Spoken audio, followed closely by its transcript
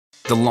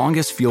The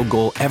longest field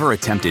goal ever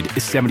attempted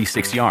is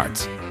 76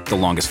 yards. The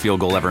longest field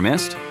goal ever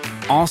missed?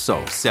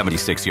 Also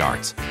 76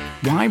 yards.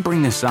 Why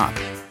bring this up?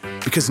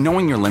 Because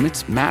knowing your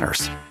limits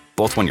matters,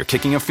 both when you're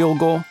kicking a field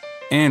goal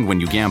and when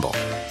you gamble.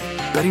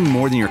 Betting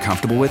more than you're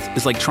comfortable with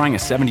is like trying a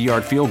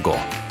 70-yard field goal.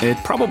 It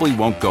probably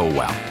won't go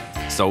well.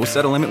 So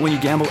set a limit when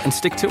you gamble and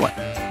stick to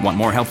it. Want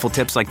more helpful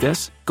tips like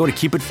this? Go to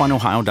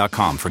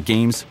keepitfunohio.com for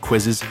games,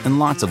 quizzes, and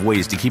lots of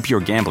ways to keep your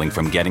gambling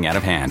from getting out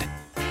of hand.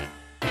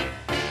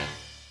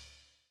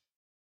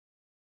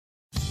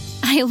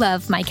 I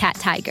love my cat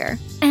Tiger.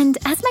 And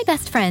as my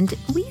best friend,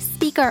 we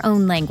speak our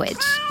own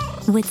language.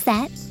 What's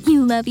that?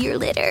 You love your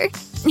litter?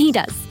 He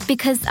does,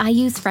 because I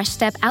use Fresh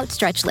Step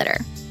Outstretch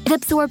Litter. It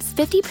absorbs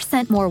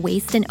 50% more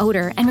waste and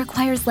odor and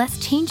requires less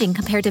changing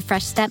compared to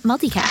Fresh Step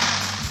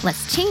Multicat.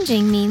 Less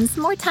changing means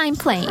more time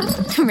playing.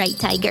 Right,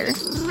 Tiger?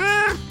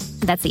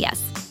 That's a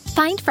yes.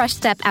 Find Fresh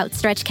Step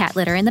Outstretch Cat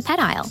Litter in the pet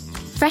aisle.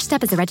 Fresh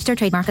Step is a registered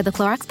trademark of the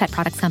Clorox Pet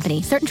Products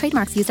Company. Certain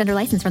trademarks used under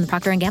license from the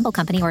Procter & Gamble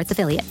Company or its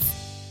affiliates.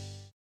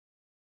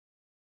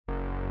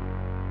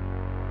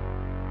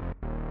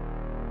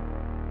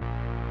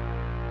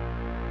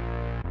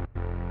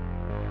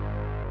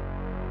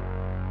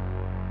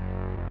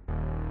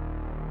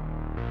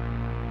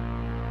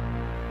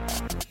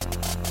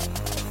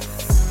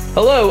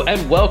 Hello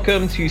and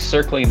welcome to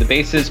Circling the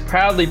Bases,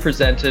 proudly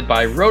presented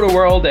by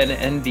RotoWorld and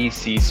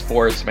NBC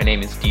Sports. My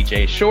name is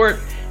DJ Short,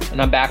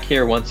 and I'm back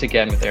here once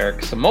again with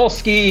Eric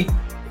Samolsky.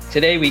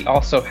 Today we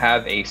also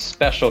have a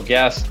special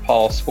guest,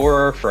 Paul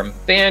Sporer from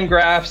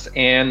Fangraphs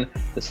and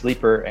the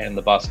Sleeper and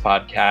the Bus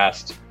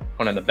podcast,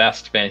 one of the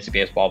best fantasy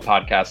baseball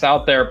podcasts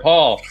out there.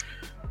 Paul,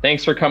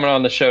 thanks for coming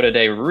on the show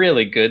today.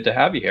 Really good to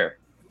have you here.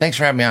 Thanks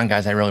for having me on,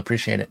 guys. I really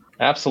appreciate it.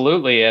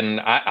 Absolutely,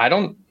 and I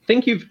don't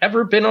think you've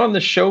ever been on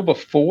the show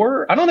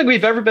before. I don't think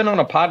we've ever been on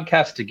a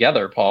podcast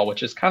together, Paul,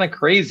 which is kind of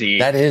crazy.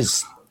 That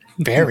is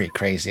very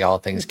crazy, all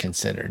things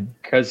considered.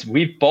 Because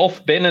we've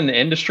both been in the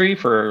industry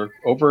for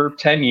over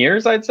 10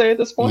 years, I'd say, at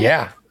this point.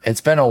 Yeah, it's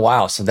been a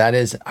while. So that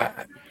is, I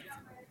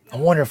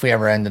wonder if we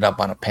ever ended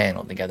up on a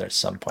panel together at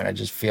some point. I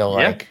just feel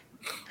like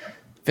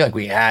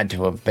we had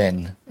to have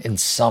been in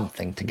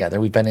something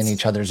together. We've been in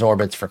each other's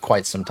orbits for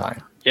quite some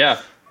time. Yeah.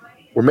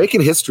 We're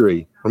making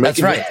history.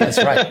 That's right.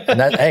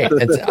 And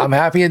I'm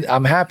happy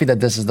that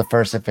this is the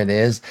first, if it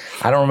is.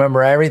 I don't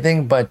remember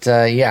everything, but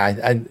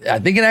I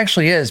think it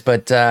actually is.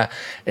 But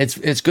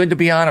it's good to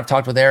be on. I've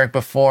talked with Eric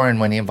before, and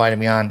when he invited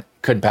me on,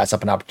 couldn't pass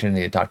up an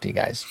opportunity to talk to you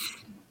guys.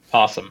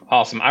 Awesome.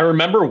 I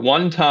remember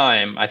one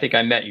time, I think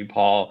I met you,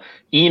 Paul.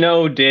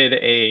 Eno did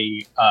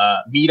a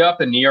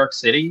meetup in New York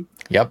City.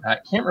 Yep. I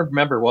can't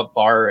remember what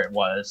bar it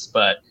was,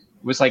 but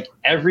it was like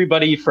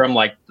everybody from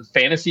like the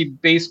fantasy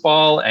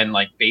baseball and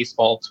like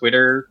baseball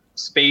Twitter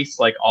space,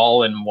 like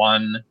all in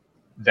one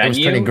venue. It was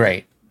pretty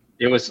great.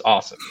 It was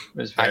awesome.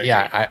 It was very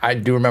great. I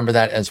do remember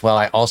that as well.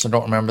 I also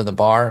don't remember the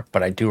bar,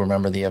 but I do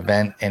remember the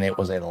event, and it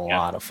was a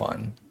lot of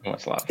fun. It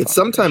was a lot of fun. It's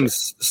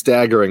sometimes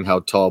staggering how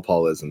tall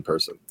Paul is in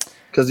person,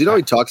 because he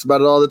talks about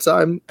it all the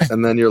time,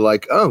 and then you're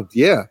like, oh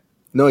yeah.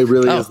 No, he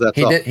really is that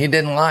tall. He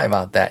didn't lie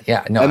about that.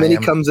 Yeah, no. And then he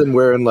comes in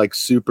wearing like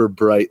super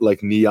bright,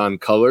 like neon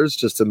colors,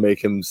 just to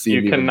make him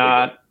seem. You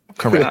cannot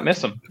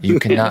miss him. You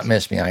cannot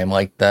miss me. I am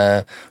like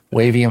the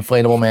wavy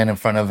inflatable man in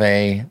front of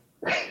a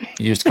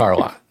used car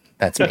lot.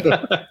 That's me.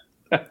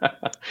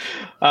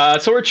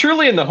 So we're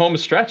truly in the home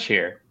stretch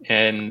here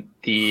in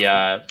the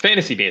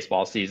fantasy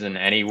baseball season.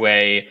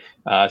 Anyway,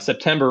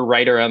 September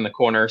right around the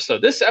corner. So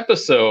this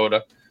episode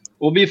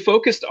will be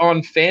focused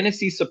on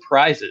fantasy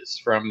surprises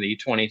from the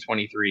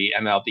 2023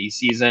 MLB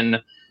season.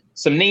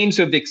 Some names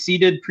who have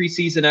exceeded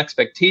preseason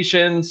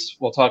expectations.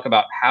 We'll talk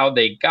about how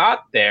they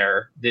got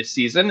there this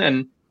season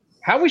and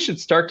how we should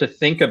start to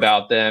think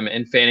about them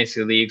in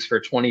fantasy leagues for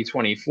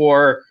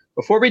 2024.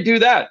 Before we do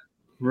that,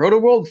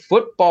 RotoWorld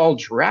Football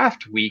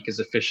Draft Week is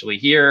officially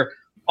here.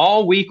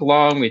 All week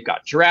long, we've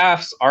got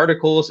drafts,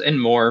 articles,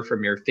 and more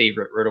from your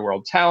favorite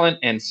RotoWorld talent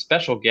and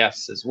special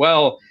guests as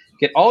well.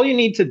 Get all you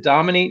need to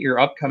dominate your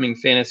upcoming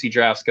fantasy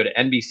drafts. Go to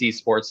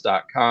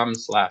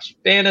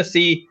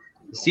NBCsports.com/fantasy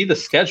to see the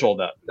schedule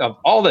of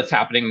all that's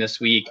happening this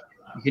week.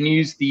 You can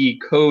use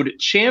the code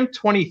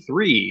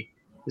CHAMP23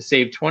 to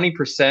save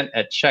 20%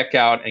 at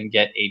checkout and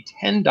get a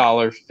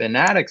 $10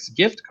 Fanatics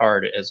gift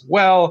card as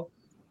well.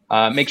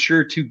 Make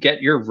sure to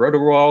get your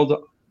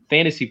RotoWorld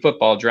Fantasy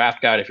Football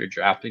Draft Guide if you're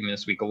drafting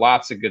this week.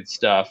 Lots of good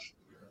stuff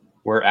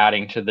we're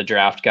adding to the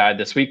draft guide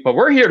this week. But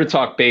we're here to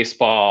talk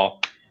baseball.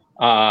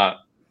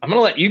 I'm going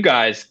to let you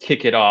guys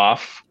kick it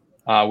off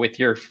with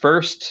your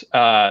first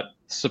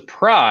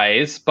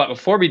surprise. But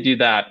before we do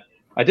that,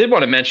 I did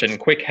want to mention,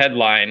 quick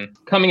headline,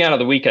 coming out of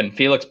the weekend,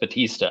 Felix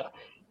Bautista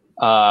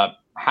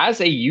has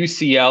a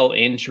UCL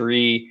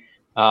injury,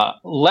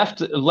 left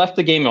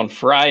the game on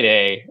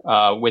Friday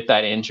with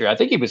that injury. I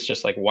think he was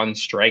just like one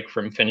strike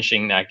from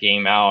finishing that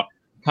game out.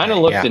 Kind of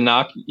looked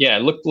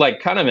it looked like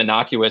kind of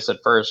innocuous at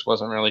first.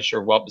 Wasn't really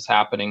sure what was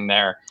happening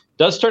there.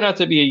 Does turn out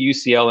to be a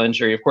UCL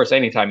injury. Of course,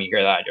 anytime you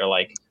hear that, you're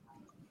like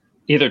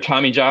either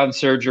Tommy John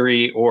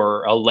surgery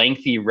or a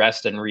lengthy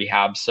rest and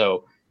rehab.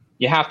 So,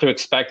 you have to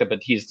expect that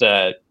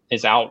Bautista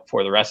is out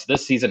for the rest of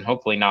this season,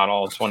 hopefully not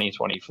all of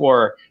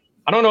 2024.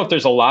 I don't know if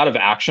there's a lot of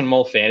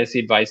actionable fantasy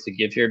advice to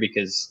give here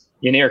because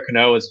Yennier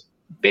Cano is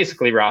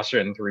basically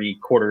rostered in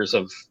 3/4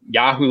 of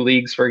Yahoo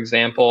leagues, for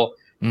example.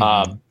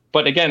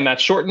 But again, that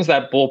shortens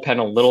that bullpen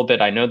a little bit.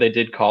 I know they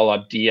did call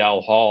up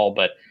DL Hall,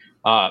 but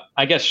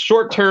I guess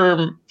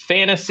short-term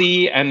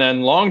fantasy and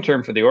then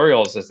long-term for the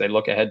Orioles as they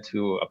look ahead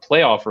to a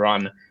playoff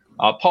run.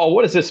 Paul,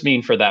 what does this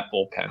mean for that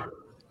bullpen?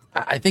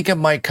 I think it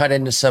might cut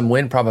into some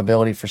win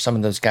probability for some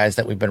of those guys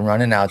that we've been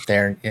running out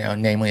there,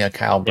 namely a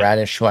Kyle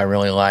Bradish, who I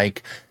really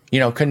like.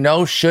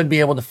 Cano should be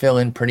able to fill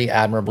in pretty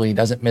admirably. He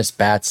doesn't miss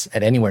bats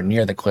at anywhere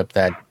near the clip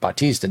that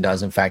Bautista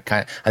does. In fact,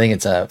 I think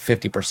it's a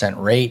 50%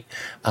 rate,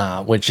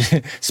 which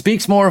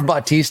speaks more of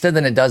Bautista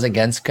than it does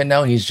against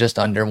Cano. He's just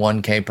under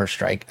 1K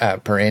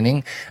per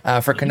inning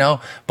for Cano.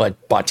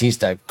 But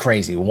Bautista,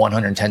 crazy,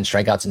 110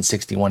 strikeouts in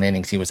 61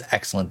 innings. He was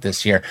excellent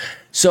this year.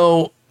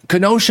 So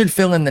Cano should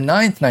fill in the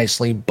ninth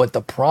nicely, but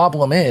the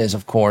problem is,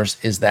 of course,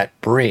 is that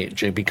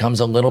bridge. It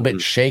becomes a little bit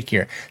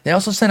shakier. They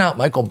also sent out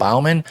Michael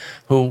Baumann,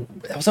 who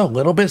was a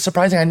little bit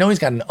surprising. I know he's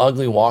got an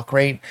ugly walk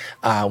rate,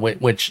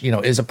 which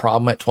is a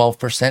problem at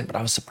 12%, but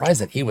I was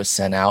surprised that he was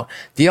sent out.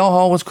 DL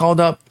Hall was called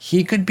up.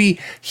 He's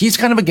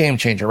kind of a game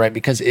changer, right?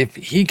 Because if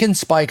he can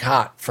spike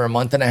hot for a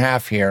month and a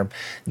half here,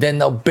 then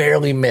they'll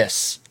barely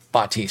miss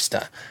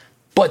Bautista.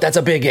 But that's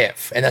a big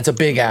if, and that's a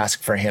big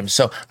ask for him.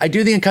 So I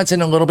do think it cuts in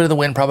a little bit of the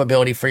win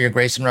probability for your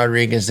Grayson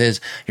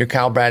Rodriguez's, your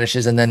Kyle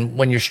Bradishes, and then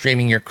when you're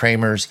streaming your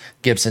Kramers,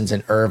 Gibsons,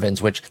 and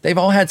Irvins, which they've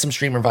all had some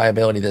streamer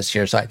viability this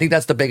year. So I think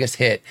that's the biggest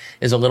hit,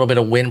 is a little bit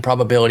of win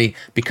probability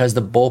because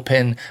the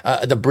bullpen,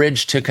 the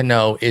bridge to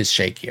Cano is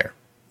shakier.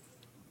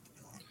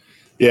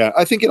 Yeah,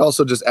 I think it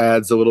also just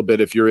adds a little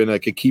bit if you're in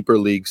like a keeper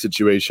league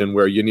situation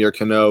where Yennier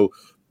Cano,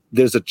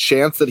 there's a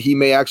chance that he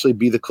may actually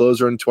be the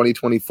closer in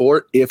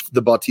 2024 if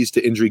the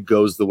Bautista injury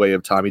goes the way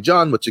of Tommy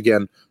John, which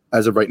again,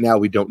 as of right now,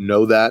 we don't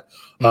know that.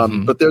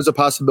 But there's a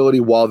possibility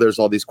while there's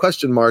all these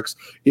question marks,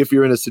 if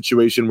you're in a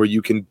situation where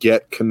you can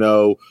get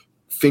Cano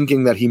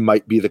thinking that he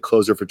might be the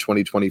closer for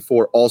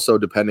 2024, also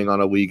depending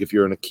on a league, if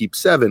you're in a keep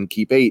 7,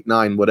 keep 8,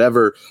 9,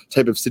 whatever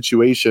type of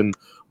situation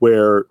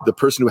where the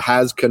person who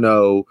has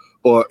Cano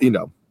or,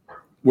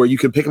 where you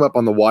can pick him up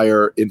on the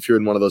wire if you're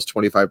in one of those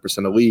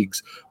 25% of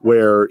leagues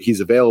where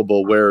he's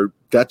available, where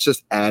that's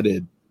just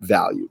added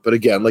value. But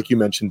again, like you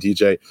mentioned,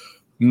 DJ,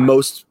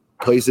 most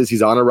places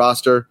he's on a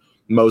roster,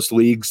 most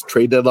leagues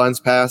trade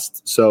deadlines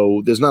passed.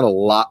 So there's not a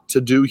lot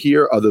to do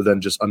here other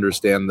than just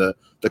understand the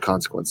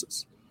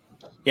consequences.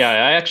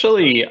 Yeah,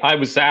 I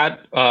was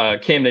at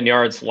Camden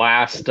Yards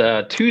last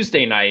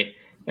Tuesday night,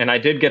 and I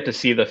did get to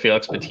see the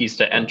Felix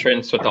Bautista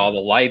entrance with all the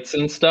lights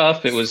and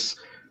stuff. It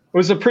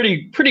was a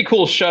pretty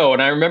cool show.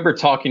 And I remember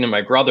talking to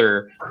my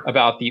brother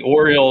about the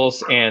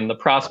Orioles and the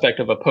prospect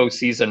of a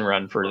postseason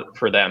run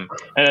for them.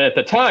 And at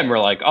the time, we're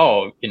like,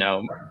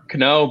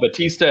 Cano,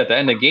 Bautista at the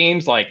end of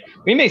games, like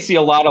we may see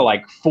a lot of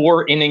like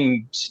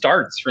 4-inning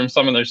starts from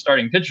some of their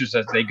starting pitchers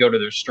as they go to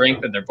their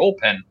strength and their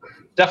bullpen.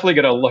 Definitely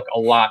going to look a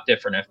lot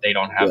different if they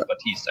don't have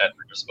Bautista at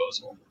their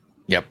disposal.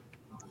 Yep.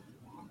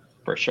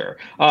 For sure.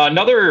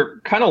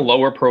 Another kind of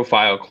lower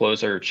profile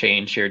closer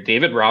change here,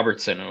 David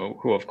Robertson,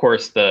 who of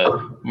course the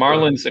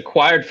Marlins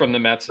acquired from the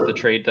Mets at the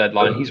trade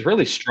deadline. He's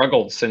really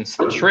struggled since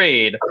the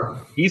trade.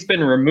 He's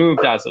been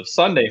removed as of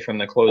Sunday from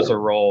the closer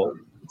role.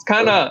 It's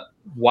kind of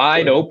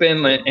wide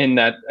open in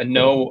that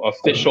no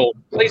official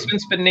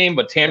replacement's been named,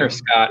 but Tanner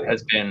Scott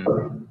has been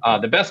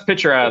the best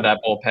pitcher out of that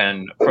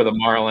bullpen for the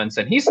Marlins.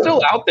 And he's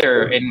still out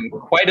there in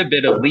quite a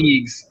bit of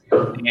leagues.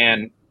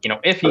 And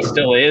if he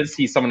still is,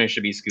 he's someone who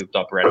should be scooped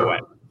up right away.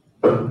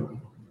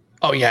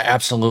 Oh yeah,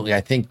 absolutely.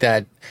 I think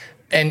that,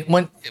 and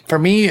for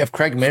me, if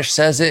Craig Mish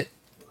says it,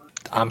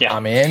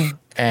 I'm in.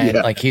 And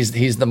like he's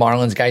the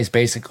Marlins guy. He's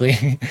basically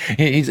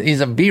he's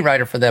a beat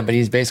writer for them, but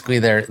he's basically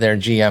their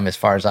GM as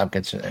far as I'm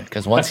concerned.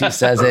 Because once he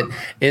says it,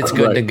 it's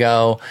good to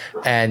go.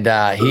 And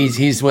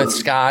he's with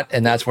Scott,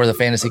 and that's where the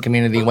fantasy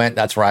community went.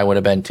 That's where I would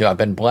have been too. I've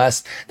been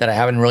blessed that I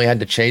haven't really had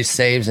to chase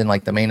saves in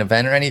like the main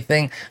event or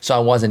anything, so I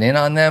wasn't in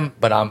on them.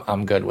 But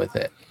I'm good with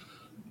it.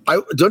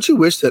 Don't you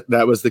wish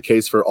that was the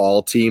case for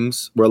all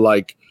teams? Where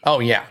like, oh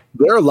yeah,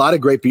 there are a lot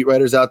of great beat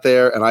writers out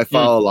there, and I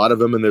follow a lot of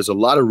them, and there's a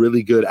lot of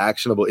really good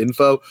actionable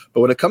info.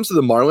 But when it comes to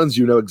the Marlins,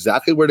 you know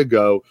exactly where to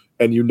go,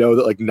 and you know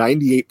that like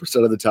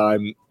 98% of the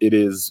time it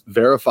is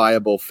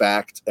verifiable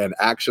fact and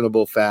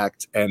actionable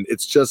fact, and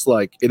it's just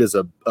like it is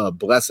a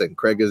blessing.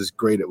 Craig is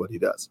great at what he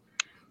does.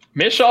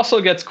 Mish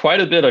also gets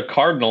quite a bit of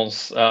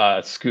Cardinals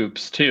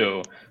scoops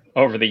too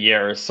over the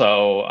years,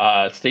 so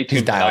stay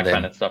tuned for that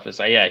kind of stuff.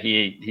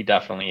 He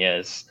definitely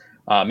is.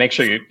 Make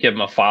sure you give him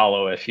a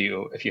follow if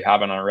you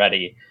haven't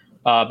already.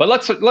 But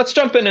let's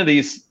jump into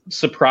these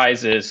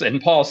surprises.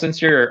 And Paul,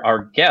 since you're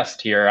our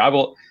guest here,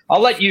 I'll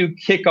let you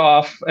kick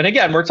off. And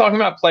again, we're talking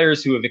about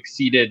players who have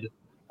exceeded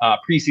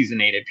preseason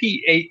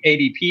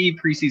ADP,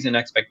 preseason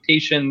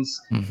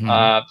expectations,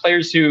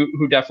 players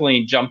who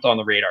definitely jumped on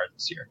the radar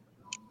this year.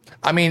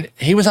 I mean,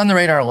 he was on the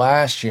radar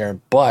last year,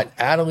 but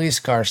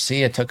Adolis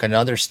Garcia took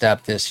another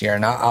step this year,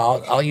 and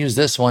I'll use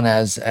this one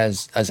as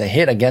a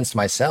hit against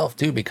myself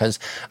too, because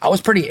I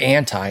was pretty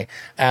anti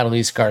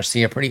Adolis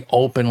Garcia, pretty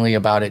openly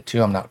about it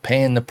too. I'm not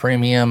paying the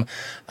premium,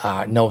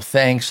 no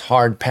thanks,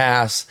 hard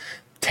pass,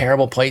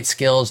 terrible plate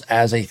skills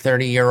as a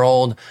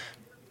 30-year-old.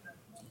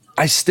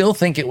 I still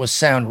think it was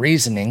sound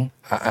reasoning.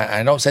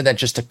 I don't say that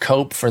just to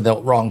cope for the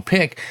wrong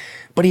pick.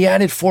 But he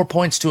added 4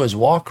 points to his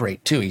walk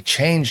rate, too. He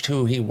changed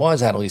who he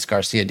was, Adolis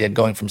Garcia did,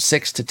 going from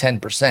 6 to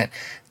 10%.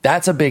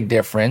 That's a big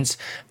difference.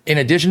 In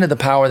addition to the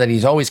power that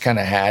he's always kind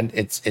of had,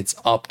 it's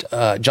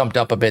jumped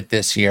up a bit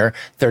this year,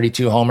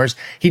 32 homers.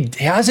 He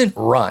hasn't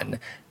run.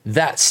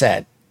 That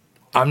said,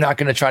 I'm not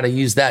going to try to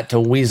use that to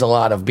weasel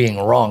out of being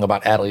wrong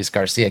about Adolis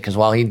Garcia, because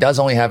while he does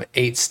only have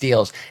 8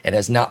 steals, it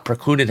has not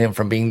precluded him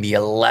from being the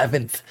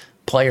 11th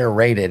player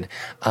rated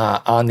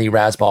on the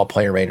Razzball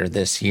player rater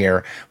this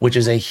year, which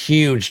is a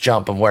huge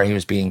jump of where he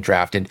was being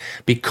drafted,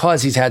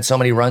 because he's had so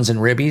many runs and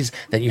ribbies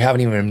that you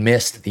haven't even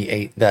missed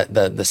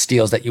the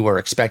steals that you were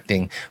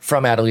expecting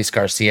from Adolis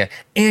Garcia,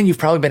 and you've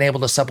probably been able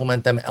to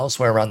supplement them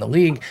elsewhere around the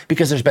league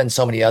because there's been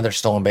so many other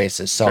stolen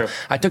bases. So sure.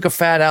 I took a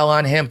fat L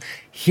on him.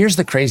 Here's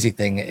the crazy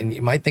thing, and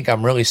you might think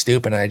I'm really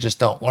stupid and I just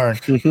don't learn.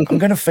 I'm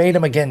going to fade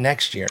him again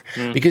next year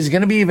because he's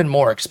going to be even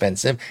more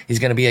expensive. He's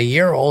going to be a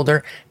year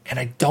older, and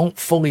I don't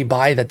fully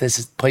buy that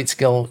this plate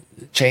skill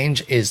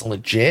change is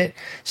legit.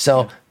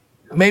 So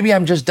maybe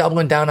I'm just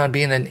doubling down on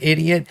being an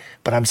idiot,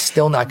 but I'm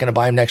still not going to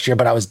buy him next year.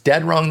 But I was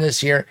dead wrong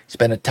this year. He's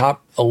been a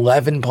top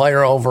 11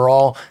 player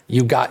overall.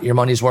 You got your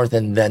money's worth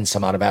and then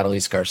some out of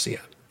Adolis Garcia.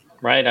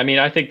 Right. I mean,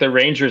 I think the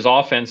Rangers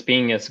offense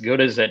being as good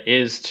as it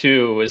is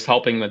too is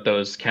helping with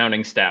those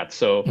counting stats.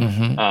 So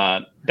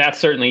that's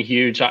certainly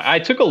huge. I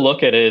took a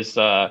look at his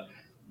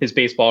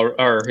baseball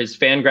or his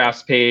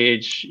Fangraphs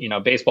page,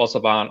 Baseball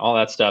Savant, all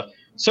that stuff.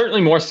 Certainly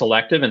more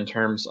selective in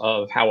terms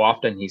of how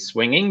often he's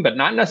swinging, but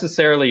not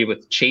necessarily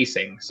with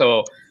chasing.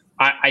 So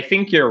I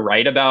think you're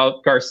right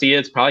about Garcia.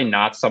 It's probably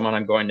not someone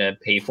I'm going to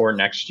pay for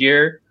next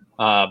year.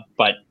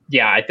 But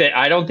yeah,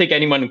 I don't think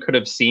anyone could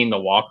have seen the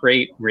walk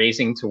rate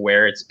raising to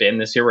where it's been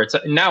this year, where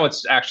now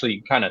it's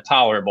actually kind of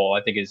tolerable.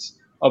 I think his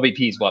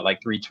OBP is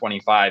like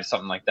 325,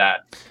 something like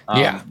that.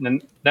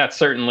 And that's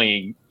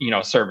certainly,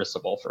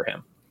 serviceable for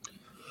him.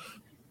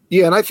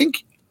 Yeah. And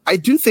I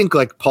do think,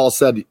 like Paul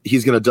said,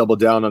 he's going to double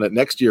down on it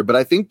next year, but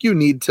I think you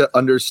need to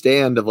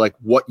understand of like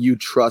what you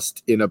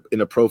trust in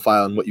a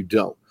profile and what you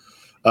don't.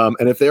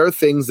 And if there are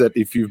things that,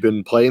 if you've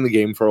been playing the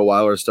game for a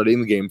while or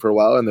studying the game for a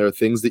while, and there are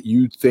things that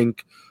you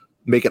think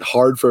make it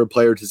hard for a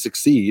player to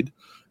succeed,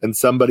 and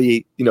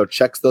somebody,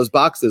 checks those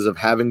boxes of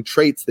having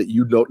traits that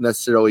you don't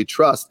necessarily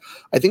trust,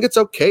 I think it's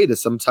okay to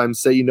sometimes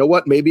say, you know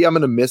what, maybe I'm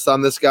going to miss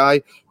on this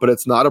guy, but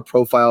it's not a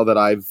profile that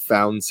I've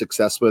found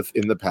success with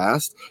in the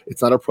past.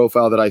 It's not a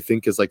profile that I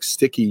think is like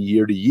sticky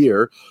year to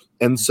year.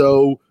 And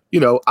so,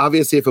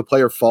 obviously if a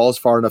player falls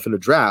far enough in a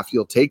draft,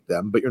 you'll take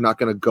them, but you're not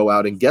going to go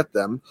out and get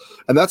them.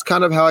 And that's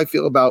kind of how I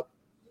feel about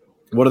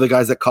one of the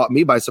guys that caught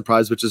me by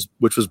surprise, which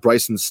was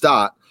Bryson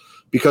Stott.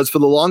 Because for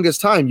the longest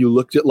time, you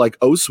looked at like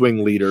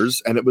O-swing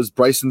leaders, and it was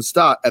Bryson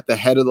Stott at the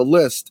head of the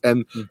list.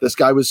 And this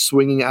guy was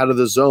swinging out of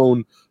the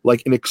zone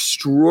like an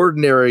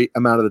extraordinary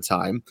amount of the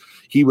time.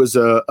 He was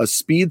a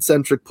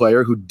speed-centric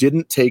player who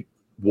didn't take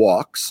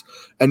walks.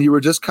 And you were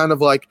just kind of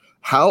like,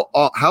 how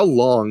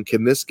long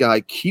can this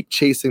guy keep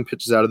chasing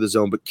pitches out of the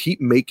zone, but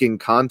keep making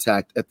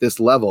contact at this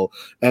level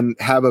and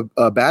have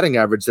a batting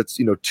average that's,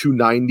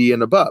 290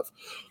 and above?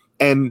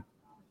 And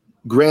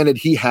granted,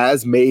 he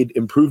has made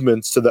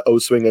improvements to the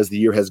O-swing as the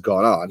year has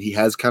gone on. He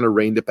has kind of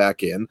reined it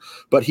back in,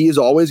 but he is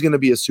always going to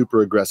be a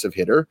super aggressive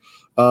hitter.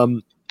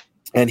 And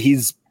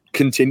he's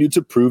continued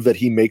to prove that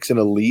he makes an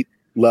elite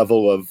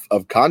level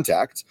of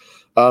contact.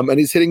 And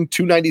he's hitting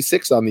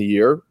 296 on the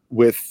year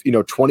with,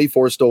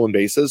 24 stolen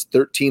bases,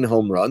 13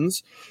 home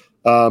runs,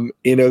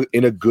 in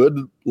a good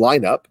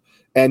lineup.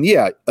 And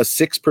yeah, a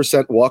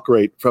 6% walk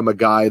rate from a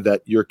guy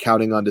that you're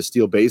counting on to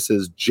steal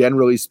bases,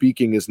 generally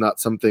speaking, is not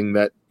something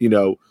that,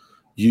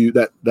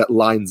 that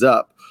lines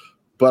up.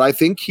 But I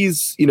think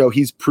he's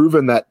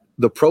proven that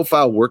the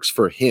profile works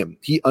for him.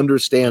 He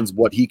understands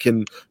what he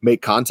can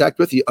make contact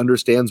with. He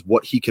understands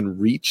what he can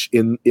reach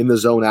in the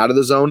zone, out of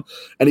the zone.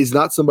 And he's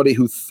not somebody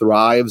who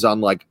thrives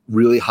on like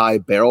really high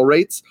barrel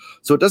rates.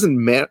 So it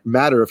doesn't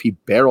matter if he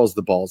barrels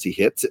the balls he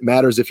hits. It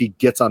matters if he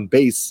gets on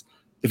base,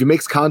 if he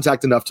makes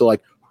contact enough to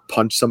like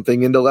punch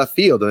something into left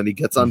field, and then he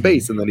gets on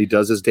base, and then he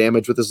does his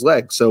damage with his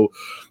leg. So,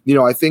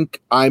 I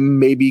think I'm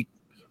maybe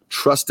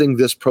trusting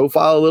this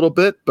profile a little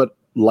bit, but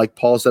like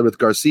Paul said with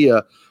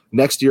Garcia,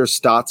 next year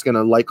Stott's going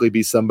to likely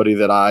be somebody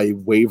that I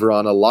waiver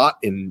on a lot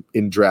in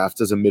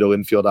drafts as a middle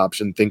infield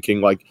option,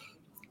 thinking like,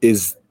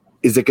 is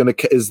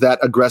that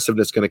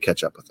aggressiveness going to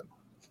catch up with him?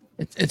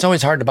 It's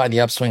always hard to buy the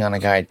upswing on a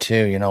guy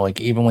too.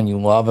 Like even when you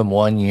love him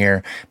one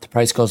year, the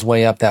price goes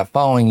way up that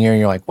following year.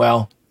 You're like,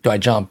 well, do I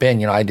jump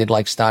in? I did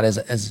like Stott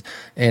as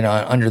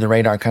under the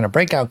radar kind of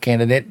breakout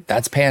candidate.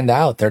 That's panned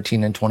out,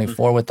 13 and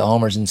 24 with the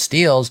homers and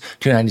steals,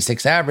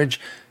 296 average.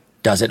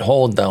 Does it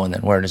hold though? And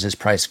then where does his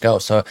price go?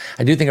 So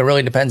I do think it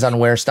really depends on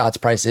where Stott's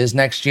price is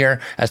next year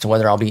as to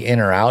whether I'll be in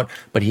or out.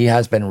 But he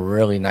has been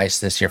really nice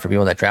this year for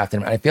people that drafted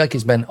him. And I feel like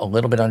he's been a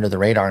little bit under the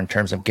radar in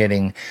terms of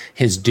getting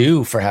his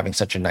due for having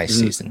such a nice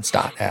season.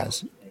 Stott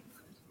has.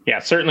 Yeah,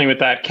 certainly with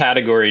that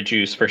category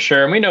juice for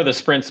sure. And we know the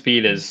sprint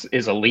speed is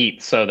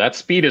elite. So that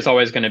speed is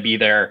always going to be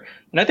there.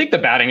 And I think the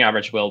batting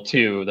average will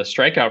too. The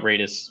strikeout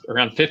rate is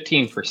around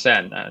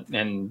 15%.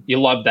 And you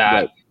love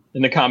that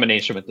in the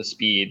combination with the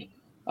speed.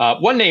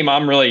 One name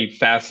I'm really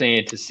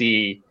fascinated to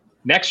see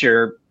next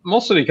year,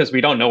 mostly because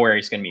we don't know where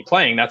he's going to be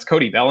playing. That's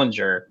Cody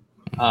Bellinger.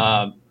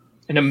 An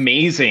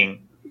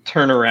amazing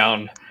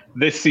turnaround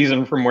this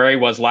season from where he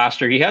was last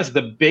year. He has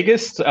the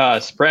biggest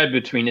spread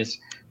between his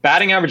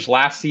batting average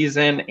last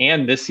season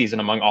and this season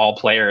among all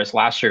players.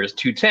 Last year is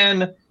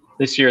 210,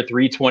 this year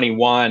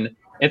 321.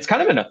 It's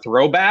kind of been a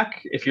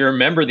throwback. If you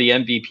remember the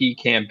MVP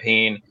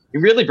campaign, he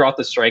really brought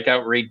the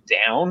strikeout rate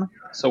down.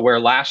 So where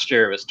last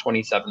year it was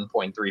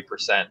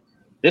 27.3%.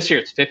 This year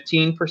it's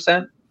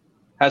 15%,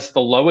 has the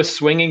lowest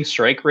swinging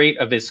strike rate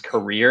of his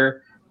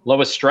career,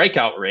 lowest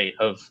strikeout rate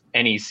of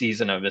any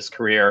season of his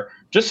career.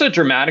 Just a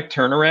dramatic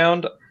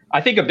turnaround. I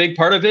think a big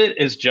part of it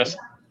is just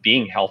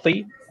being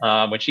healthy,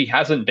 which he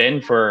hasn't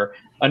been for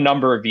a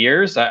number of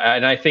years.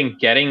 And I think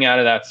getting out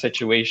of that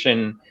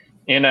situation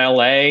in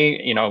LA,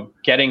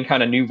 getting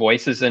kind of new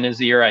voices in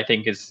his ear, I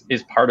think is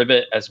part of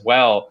it as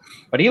well.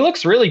 But he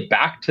looks really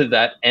back to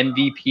that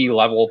MVP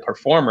level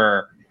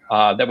performer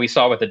that we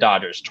saw with the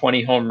Dodgers.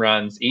 20 home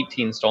runs,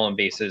 18 stolen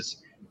bases,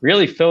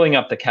 really filling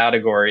up the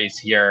categories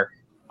here.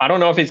 I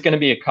don't know if he's going to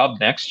be a Cub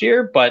next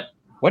year, but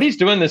what he's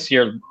doing this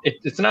year,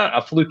 it's not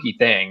a fluky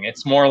thing.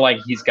 It's more like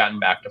he's gotten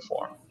back to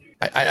form.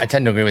 I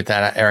tend to agree with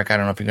that, Eric. I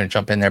don't know if you're going to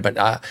jump in there, but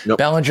nope.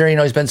 Bellinger,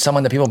 he's been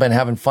someone that people have been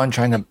having fun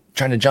trying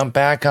to jump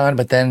back on.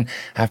 But then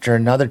after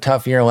another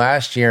tough year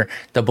last year,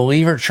 the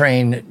believer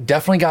train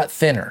definitely got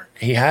thinner.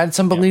 He had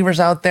some believers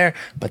out there,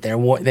 but they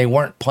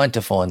weren't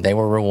plentiful, and they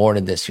were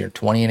rewarded this year.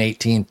 20 and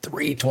 18,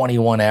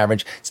 321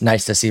 average. It's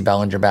nice to see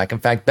Bellinger back. In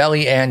fact,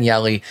 Belly and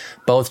Yelly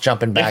both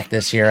jumping back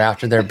this year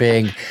after their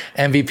big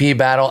MVP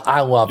battle.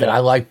 I love it. I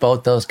like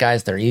both those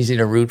guys. They're easy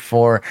to root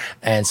for,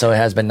 and so it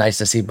has been nice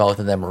to see both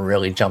of them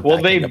really jump back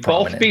into prominence.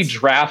 Will they both be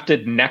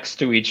drafted next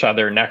to each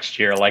other next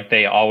year like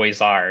they always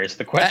are is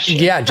the question.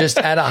 Just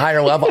at a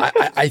higher level.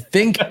 I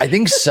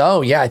think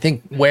so. Yeah, I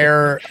think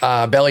where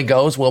Belly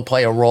goes will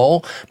play a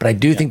role, but I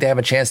do think they have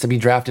a chance to be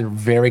drafted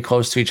very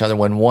close to each other.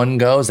 When one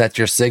goes, that's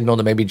your signal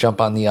to maybe jump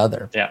on the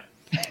other. Yeah.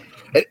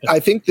 I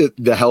think that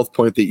the health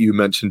point that you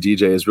mentioned,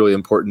 DJ, is really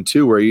important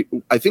too, where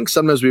I think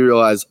sometimes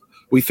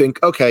we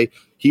think, okay,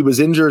 he was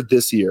injured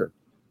this year.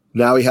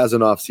 Now he has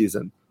an off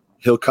season.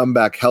 He'll come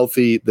back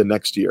healthy the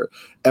next year.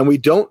 And we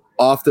don't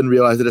often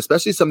realize that,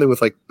 especially something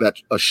with like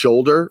that, a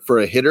shoulder for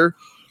a hitter,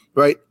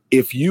 right?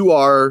 If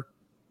you're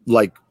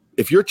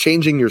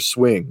changing your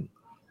swing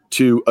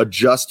to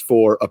adjust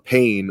for a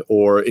pain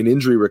or an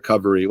injury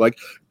recovery, like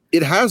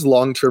it has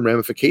long-term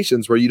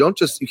ramifications where you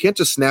can't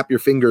just snap your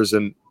fingers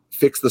and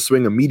fix the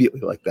swing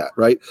immediately like that,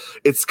 right?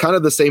 It's kind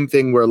of the same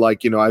thing where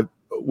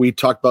we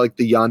talked about like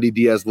the Yandy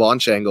Diaz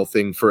launch angle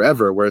thing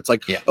forever, where it's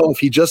like, if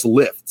he just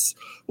lifts.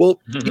 Well,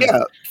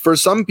 for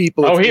some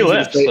people, he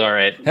lifts. All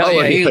right. Hell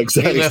yeah, he lifts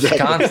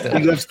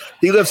constantly.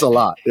 He lifts a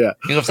lot. Yeah.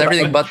 He lifts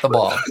everything but the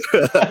ball.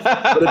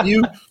 But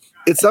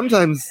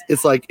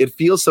it's like, it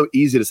feels so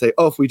easy to say,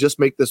 if we just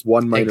make this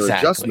one minor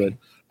adjustment.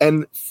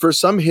 And for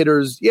some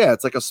hitters,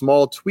 it's like a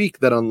small tweak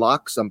that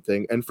unlocks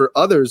something. And for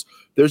others,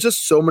 there's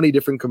just so many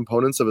different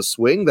components of a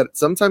swing that it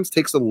sometimes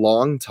takes a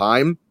long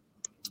time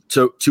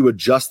to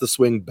adjust the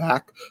swing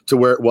back to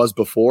where it was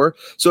before.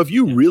 So if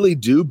you really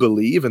do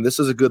believe, and this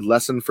is a good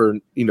lesson for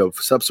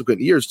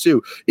subsequent years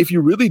too, if you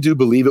really do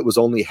believe it was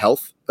only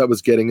health that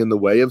was getting in the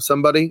way of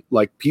somebody,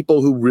 like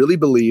people who really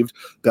believed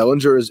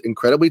Bellinger is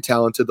incredibly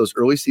talented, those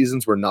early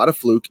seasons were not a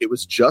fluke, it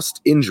was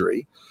just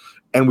injury,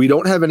 and we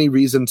don't have any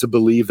reason to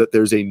believe that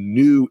there's a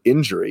new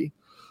injury,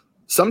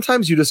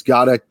 sometimes you just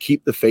got to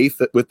keep the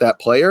faith with that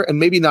player, and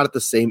maybe not at the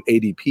same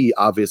ADP,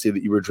 obviously,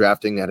 that you were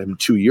drafting at him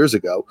 2 years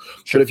ago.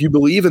 Sure. But if you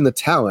believe in the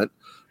talent,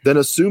 then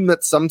assume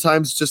that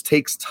sometimes it just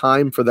takes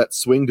time for that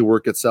swing to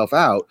work itself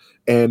out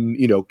and,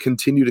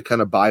 continue to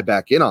kind of buy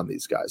back in on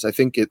these guys. I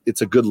think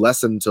it's a good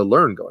lesson to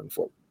learn going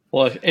forward.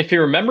 Well, if you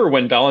remember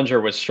when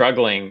Bellinger was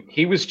struggling,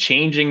 he was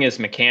changing his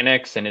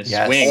mechanics and his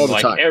swing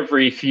like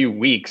every few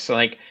weeks.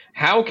 Like,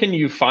 how can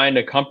you find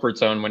a comfort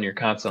zone when you're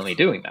constantly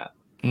doing that?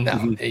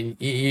 No,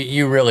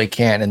 you really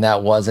can't. And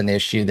that was an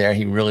issue there.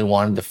 He really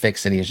wanted to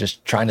fix it. He was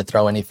just trying to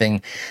throw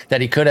anything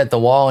that he could at the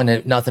wall,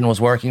 and nothing was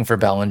working for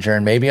Bellinger.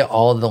 And maybe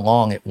all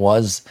along it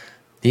was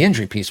the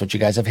injury piece, which you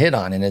guys have hit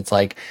on. And it's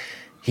like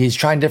he's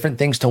trying different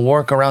things to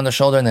work around the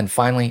shoulder, and then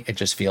finally it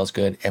just feels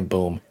good. And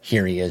boom,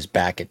 here he is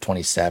back at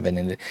 27.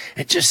 And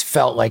it just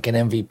felt like an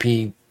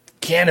MVP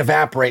can't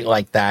evaporate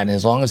like that. And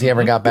as long as he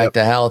ever got back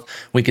to health,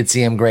 we could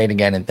see him great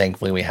again. And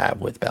thankfully we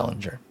have with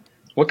Bellinger.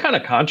 What kind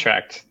of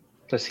contract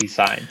does he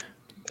sign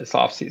this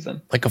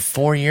offseason? Like a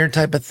 4-year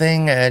type of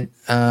thing at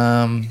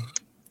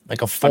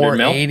like a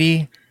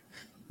 480.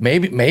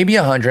 maybe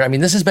 100. I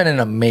mean, this has been an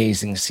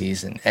amazing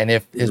season. And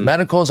if his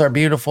medicals are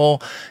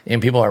beautiful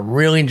and people are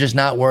really just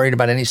not worried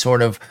about any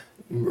sort of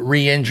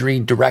re-injury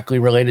directly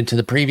related to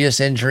the previous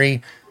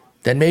injury,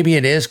 then maybe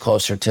it is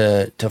closer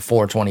to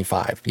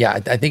 425. Yeah,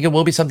 I think it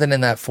will be something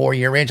in that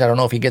 4-year range. I don't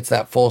know if he gets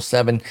that full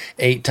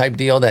 7-8 type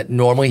deal that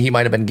normally he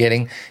might have been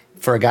getting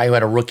for a guy who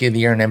had a Rookie of the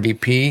Year and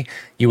MVP.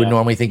 You would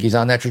normally think he's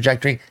on that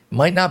trajectory.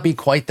 Might not be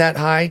quite that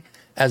high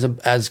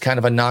as kind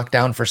of a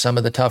knockdown for some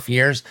of the tough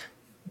years,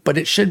 but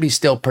it should be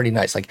still pretty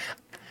nice. Like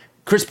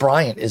Chris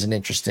Bryant is an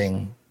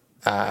interesting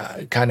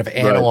kind of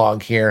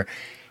analog here.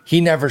 He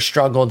never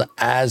struggled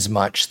as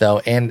much though,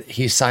 and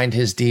he signed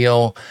his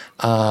deal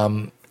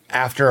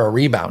after a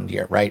rebound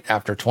year, right?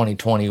 After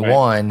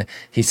 2021,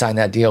 he signed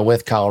that deal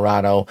with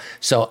Colorado.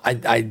 So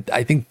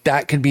I think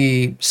that could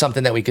be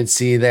something that we could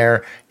see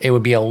there. It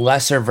would be a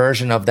lesser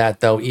version of that,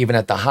 though, even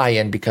at the high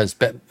end, because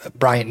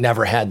Bryant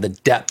never had the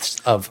depths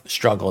of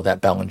struggle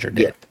that Bellinger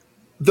did. Yeah.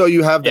 Though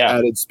you have the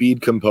added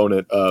speed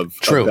component of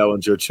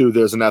Bellinger, too.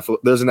 There's an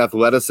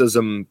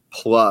athleticism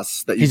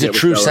plus that you He's get a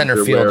true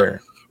center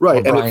fielder.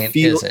 Right, and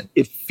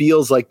it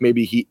feels like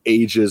maybe he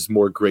ages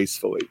more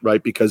gracefully,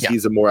 right? Because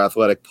he's a more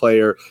athletic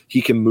player.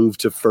 He can move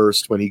to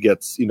first when he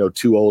gets,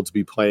 too old to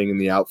be playing in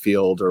the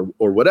outfield or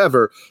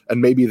whatever.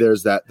 And maybe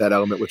there's that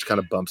element which kind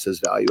of bumps his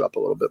value up a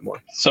little bit more.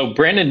 So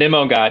Brandon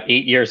Nimmo got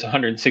 8 years,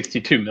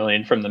 $162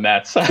 million from the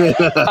Mets.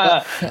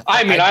 I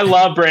mean, I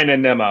love Brandon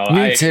Nimmo.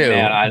 Me too.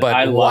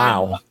 I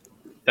love him.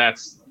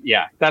 That's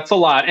a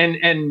lot.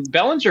 And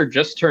Bellinger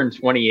just turned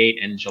 28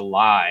 in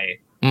July.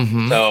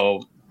 Mm-hmm.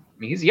 So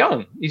he's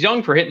young. He's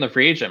young for hitting the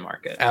free agent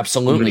market.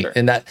 Absolutely. Sure.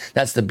 And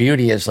that's the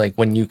beauty is like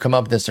when you come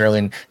up this early,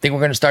 and I think we're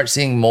going to start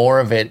seeing more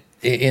of it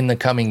in the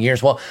coming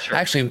years. Well,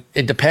 actually,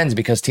 it depends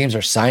because teams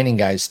are signing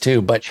guys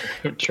too. But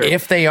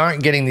if they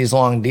aren't getting these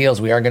long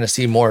deals, we are going to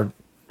see more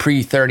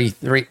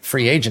pre-33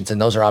 free agents, and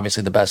those are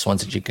obviously the best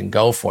ones that you can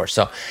go for.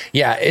 So,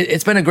 yeah,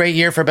 it's been a great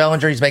year for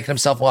Bellinger. He's making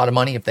himself a lot of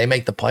money. If they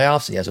make the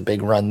playoffs, he has a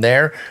big run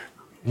there.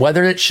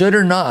 Whether it should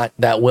or not,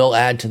 that will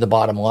add to the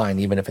bottom line,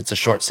 even if it's a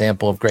short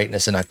sample of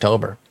greatness in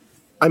October.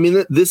 I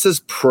mean, this is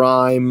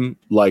prime,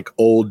 like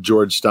old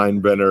George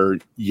Steinbrenner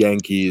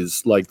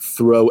Yankees, like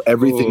throw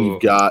everything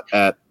you've got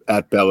at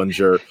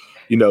Bellinger.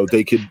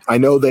 They could, I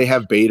know they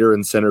have Bader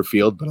in center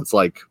field, but it's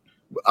like,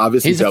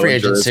 obviously he's Bellinger a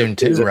free agent soon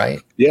too, right?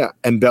 Yeah.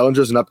 And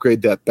Bellinger's an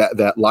upgrade that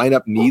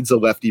lineup needs a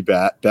lefty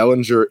bat.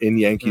 Bellinger in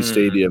Yankee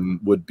Stadium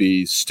would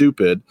be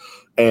stupid,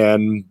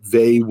 and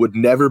they would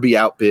never be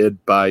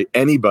outbid by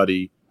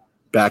anybody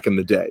back in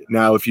the day.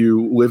 Now, if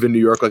you live in New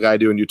York like I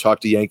do and you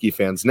talk to Yankee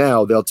fans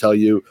now, they'll tell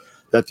you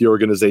that the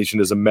organization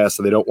is a mess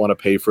and they don't want to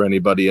pay for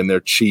anybody and they're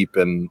cheap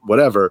and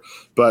whatever.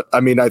 But I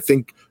mean, I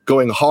think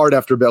going hard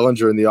after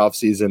Bellinger in the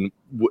offseason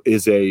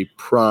is a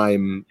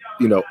prime,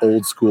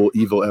 old school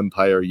evil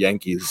empire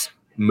Yankees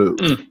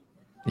move.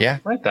 Yeah.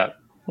 Like that.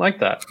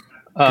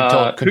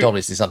 Could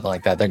totally see something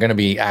like that. They're going to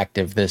be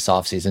active this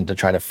offseason to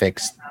try to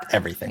fix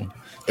everything.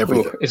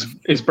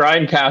 Is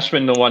Brian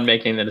Cashman the one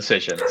making the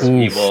decisions?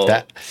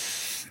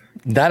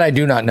 That I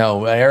do not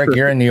know. Eric,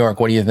 you're in New York.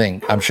 What do you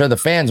think? I'm sure the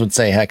fans would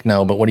say heck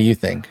no, but what do you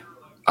think?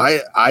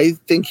 I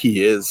think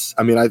he is.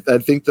 I mean, I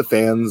think the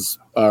fans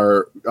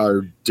are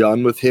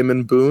done with him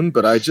and Boone,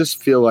 but I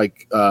just feel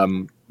like,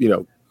 I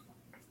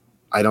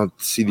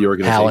don't see the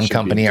organization. Hal and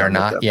company are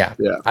not. Yeah.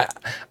 Yeah.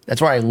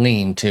 That's where I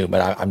lean too,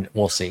 but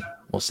we'll see.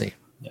 We'll see.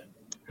 Yeah.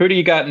 Who do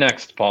you got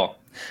next, Paul?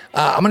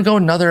 I'm going to go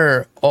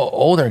another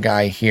older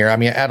guy here. I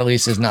mean,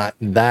 Adolis is not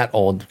that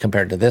old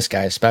compared to this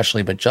guy,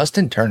 especially, but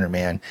Justin Turner,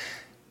 man.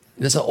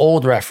 This is an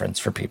old reference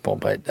for people,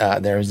 but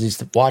there's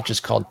these watches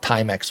called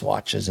Timex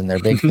watches, and their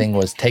big thing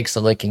was takes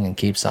a licking and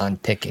keeps on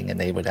ticking, and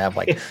they would have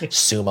like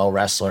sumo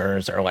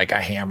wrestlers or like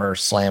a hammer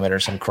slam it or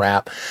some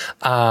crap.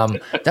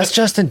 That's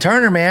Justin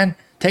Turner, man.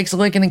 Takes a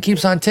licking and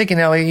keeps on ticking.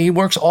 Now, he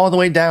works all the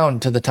way down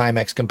to the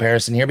Timex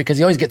comparison here because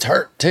he always gets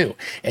hurt too.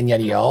 And yet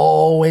he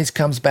always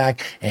comes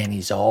back and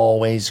he's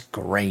always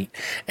great.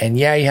 And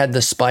yeah, he had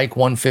the spike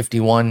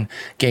 151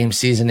 game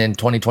season in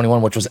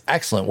 2021, which was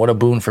excellent. What a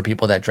boon for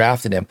people that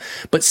drafted him.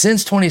 But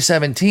since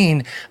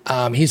 2017,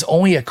 he's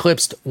only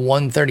eclipsed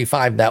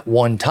 135 that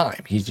one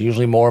time. He's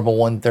usually more of a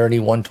 130,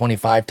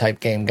 125 type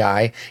game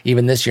guy.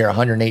 Even this year,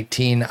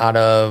 118 out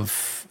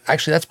of,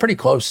 actually, that's pretty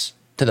close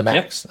to the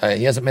max. Yep.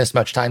 He hasn't missed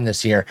much time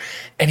this year,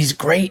 and he's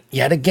great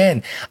yet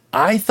again.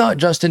 I thought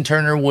Justin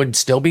Turner would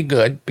still be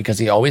good because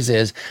he always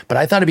is, but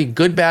I thought it'd be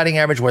good batting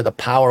average where the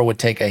power would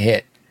take a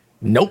hit.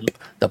 Nope.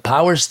 The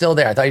power's still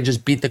there. I thought he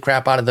just beat the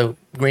crap out of the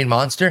Green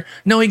Monster.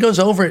 No, he goes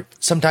over it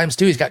sometimes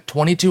too. He's got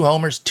 22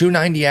 homers,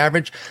 290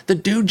 average. The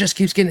dude just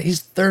keeps getting,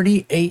 he's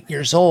 38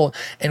 years old,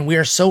 and we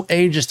are so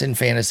ageist in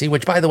fantasy,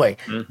 which by the way,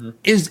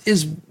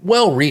 is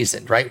well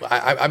reasoned, right?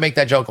 I make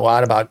that joke a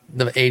lot about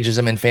the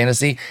ageism in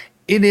fantasy.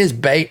 It is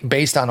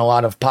based on a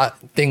lot of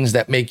things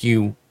that make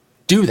you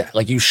do that.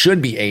 Like, you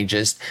should be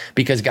ageist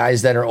because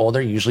guys that are older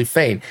usually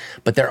fade,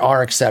 but there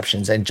are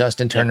exceptions, and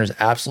Justin Turner is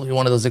absolutely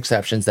one of those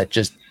exceptions that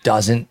just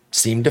doesn't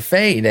seem to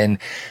fade. And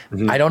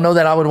I don't know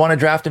that I would want to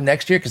draft him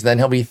next year because then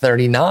he'll be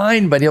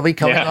 39, but he'll be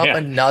coming off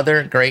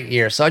another great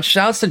year. So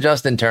shouts to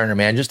Justin Turner,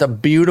 man. Just a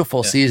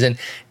beautiful season,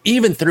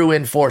 even threw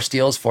in 4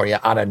 steals for you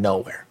out of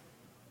nowhere.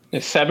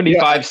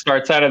 75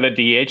 starts out of the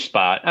DH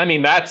spot. I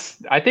mean,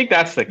 I think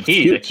that's the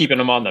key to keeping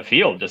him on the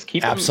field. Just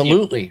keep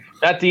absolutely him,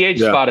 that DH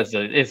spot is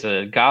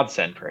a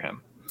godsend for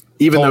him.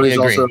 Even though he's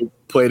also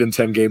played in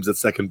 10 games at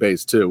second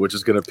base too, which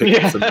is going to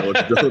pick up some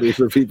eligibility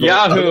for people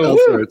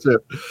elsewhere too.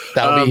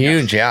 That'll be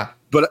huge,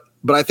 But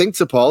I think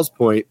to Paul's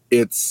point,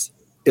 it's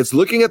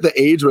looking at the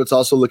age, but it's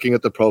also looking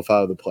at the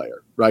profile of the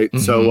player, right?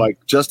 So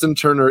like Justin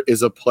Turner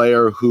is a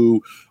player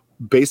who,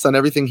 based on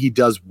everything he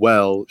does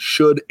well,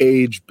 should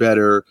age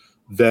better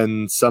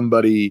than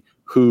somebody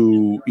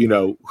who,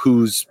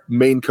 whose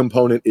main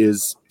component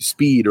is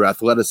speed or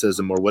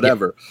athleticism or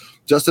whatever.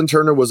 Justin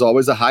Turner was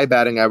always a high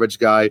batting average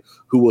guy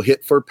who will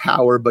hit for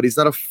power, but he's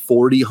not a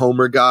 40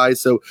 homer guy.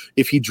 So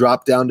if he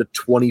dropped down to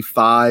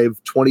 25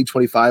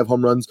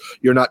 home runs,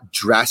 you're not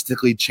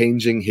drastically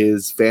changing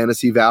his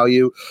fantasy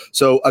value.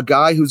 So a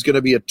guy who's going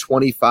to be a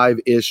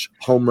 25-ish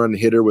home run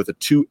hitter with a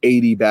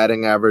 280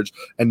 batting average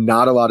and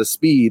not a lot of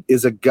speed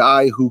is a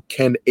guy who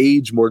can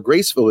age more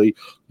gracefully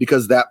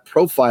because that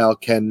profile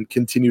can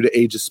continue to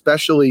age,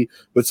 especially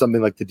with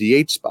something like the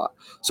DH spot.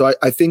 So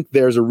I think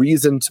there's a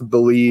reason to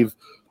believe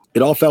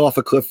it all fell off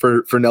a cliff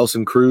for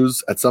Nelson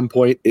Cruz. At some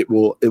point, it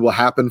will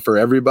happen for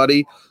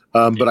everybody.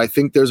 But I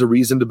think there's a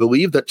reason to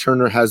believe that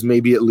Turner has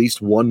maybe at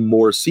least one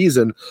more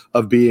season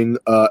of being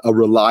a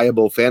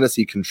reliable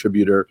fantasy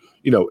contributor,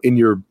 in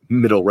your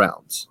middle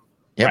rounds.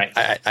 Yeah, right.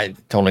 I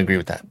totally agree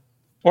with that.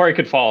 Or he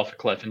could fall off a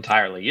cliff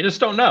entirely. You just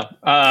don't know.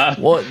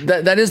 Well,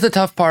 that is the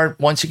tough part.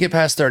 Once you get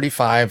past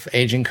 35,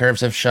 aging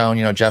curves have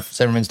shown, Jeff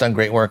Zimmerman's done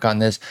great work on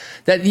this,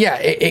 that,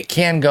 it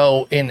can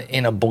go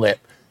in a blip.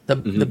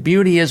 The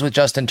beauty is with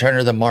Justin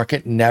Turner, the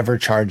market never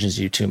charges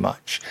you too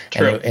much.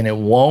 And it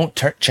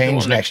won't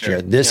change next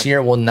year. This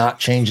year will not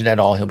change it at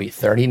all. He'll be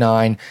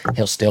 39.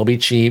 He'll still be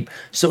cheap.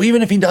 So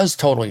even if he does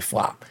totally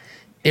flop,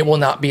 it will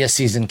not be a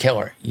season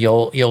killer.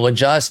 You'll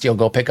adjust. You'll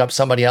go pick up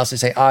somebody else and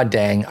say,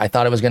 dang, I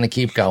thought it was going to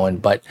keep going.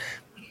 But,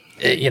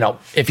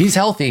 if he's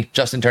healthy,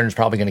 Justin Turner's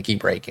probably going to keep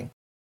breaking.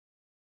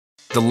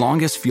 The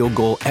longest field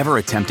goal ever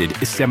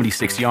attempted is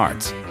 76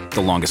 yards.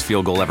 The longest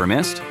field goal ever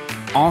missed?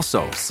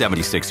 Also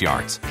 76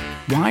 yards.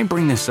 Why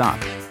bring this up?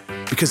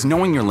 Because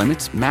knowing your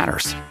limits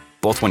matters,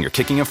 both when you're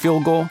kicking a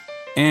field goal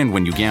and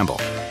when you gamble.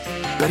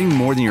 Betting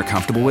more than you're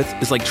comfortable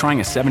with is like trying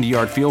a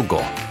 70-yard field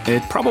goal.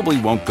 It probably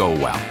won't go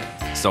well.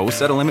 So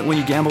set a limit when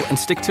you gamble and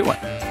stick to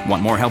it.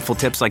 Want more helpful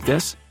tips like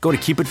this? Go to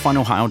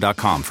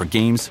keepitfunohio.com for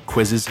games,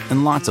 quizzes,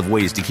 and lots of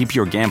ways to keep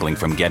your gambling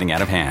from getting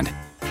out of hand.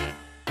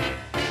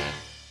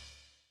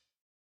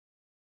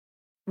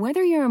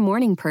 Whether you're a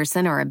morning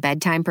person or a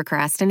bedtime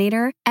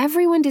procrastinator,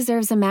 everyone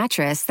deserves a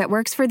mattress that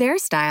works for their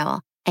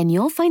style. And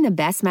you'll find the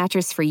best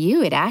mattress for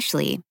you at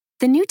Ashley.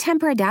 The new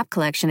Temper-Adapt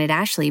collection at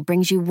Ashley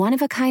brings you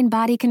one-of-a-kind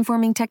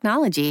body-conforming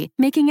technology,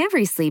 making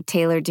every sleep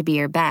tailored to be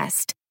your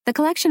best. The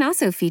collection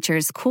also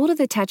features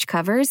cool-to-the-touch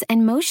covers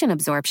and motion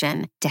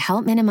absorption to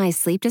help minimize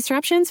sleep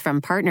disruptions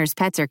from partners,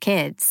 pets, or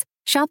kids.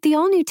 Shop the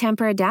all-new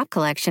Temper-Adapt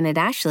collection at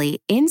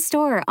Ashley,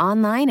 in-store or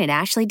online at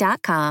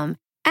ashley.com.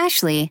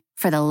 Ashley,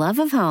 for the love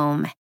of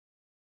home.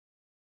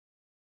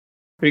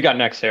 What do you got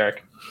next,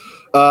 Eric?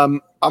 I'm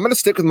going to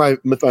stick with my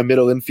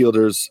middle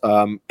infielders,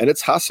 and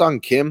it's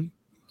Ha-Seong Kim.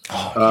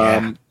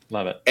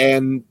 Love it.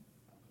 And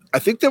I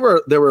think there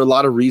were a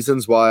lot of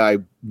reasons why I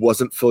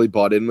wasn't fully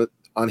bought in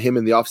on him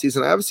in the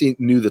offseason. I obviously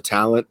knew the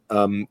talent,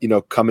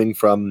 coming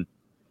from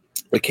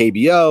the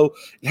KBO.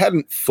 It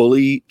hadn't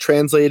fully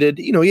translated.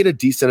 He had a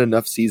decent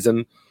enough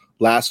season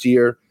last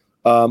year.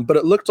 But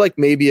it looked like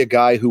maybe a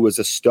guy who was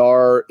a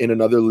star in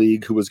another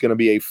league who was going to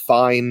be a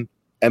fine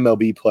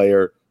MLB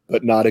player,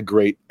 but not a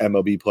great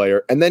MLB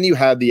player. And then you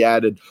had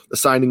the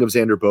signing of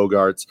Xander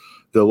Bogaerts,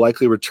 the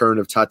likely return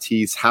of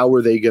Tatis. How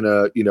were they going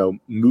to,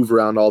 move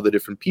around all the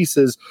different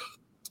pieces?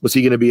 Was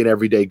he going to be an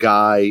everyday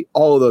guy?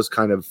 All of those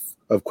kind of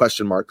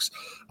question marks.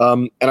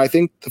 And I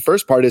think the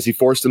first part is he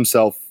forced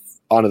himself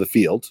onto the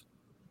field,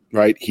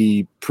 right?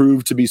 He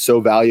proved to be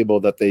so valuable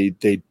that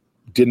they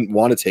didn't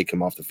want to take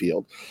him off the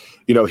field.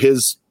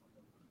 His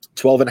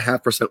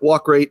 12.5%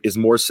 walk rate is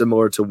more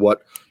similar to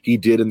what he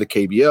did in the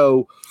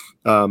KBO.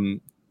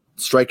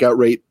 Strikeout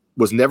rate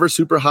was never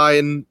super high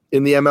in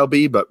the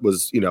MLB, but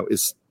was,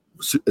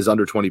 is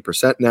under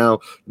 20% now,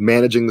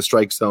 managing the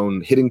strike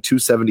zone, hitting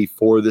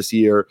 274 this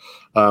year.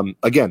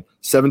 Again,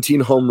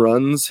 17 home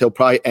runs. He'll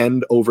probably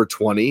end over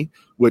 20,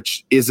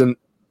 which isn't,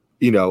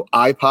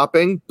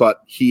 eye-popping,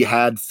 but he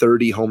had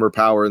 30 homer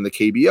power in the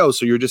KBO.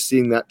 So you're just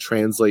seeing that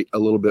translate a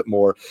little bit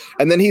more.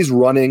 And then he's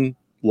running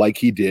like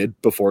he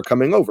did before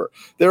coming over.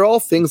 They're all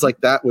things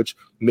like that, which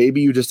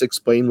maybe you just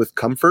explain with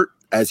comfort.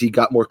 As he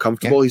got more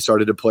comfortable, he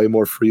started to play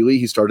more freely.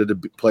 He started to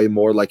play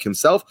more like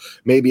himself.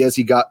 Maybe as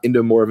he got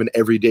into more of an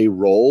everyday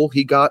role,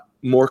 he got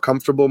more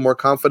comfortable, more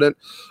confident.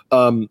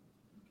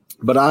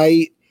 But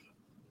I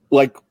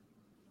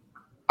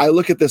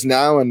look at this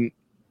now and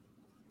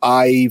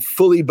I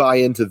fully buy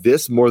into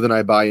this more than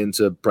I buy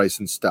into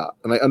Bryson Stott.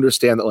 And I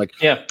understand that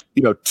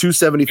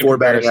 274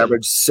 batting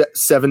average,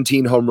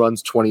 17 home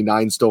runs,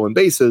 29 stolen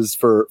bases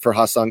for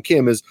Ha-Seong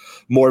Kim is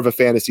more of a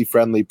fantasy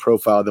friendly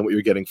profile than what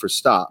you're getting for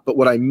Stott. But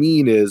what I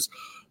mean is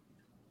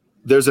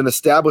there's an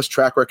established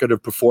track record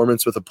of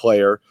performance with a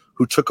player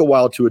who took a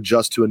while to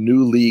adjust to a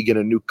new league in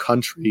a new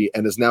country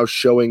and is now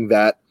showing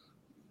that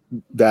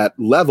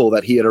level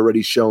that he had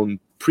already shown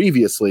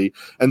previously.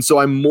 And so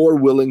I'm more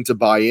willing to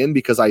buy in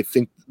because I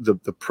think the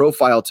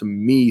profile to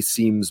me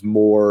seems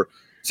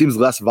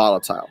less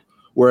volatile.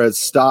 Whereas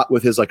Stott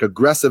with his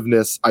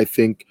aggressiveness, I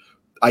think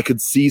I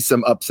could see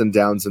some ups and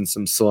downs and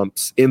some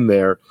slumps in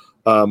there.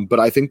 But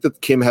I think that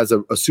Kim has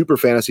a super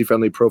fantasy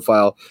friendly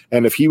profile.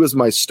 And if he was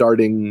my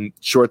starting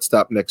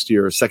shortstop next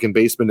year or second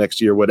baseman next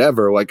year,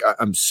 whatever,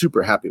 I'm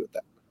super happy with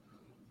that.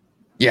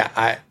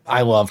 Yeah,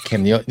 I love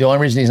Kim. The only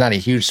reason he's not a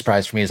huge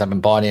surprise for me is I've been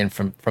bought in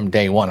from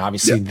day one.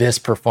 Obviously, This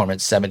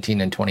performance,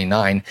 17 and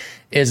 29,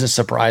 is a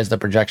surprise. The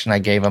projection I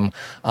gave him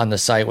on the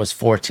site was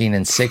 14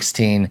 and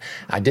 16.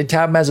 I did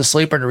tab him as a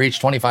sleeper to reach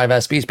 25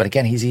 SBs, but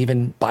again, he's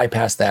even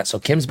bypassed that. So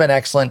Kim's been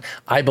excellent.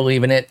 I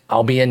believe in it.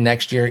 I'll be in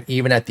next year,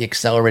 even at the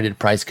accelerated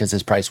price, because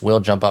his price will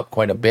jump up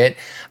quite a bit.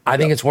 I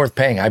think it's worth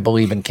paying. I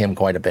believe in Kim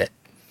quite a bit.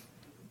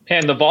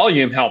 And the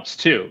volume helps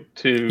too,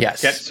 to get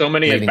so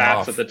many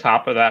at-bats at the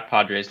top of that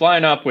Padres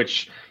lineup,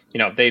 which,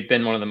 they've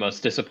been one of the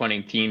most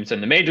disappointing teams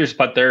in the majors,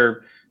 but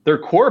their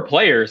core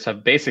players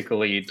have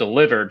basically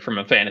delivered from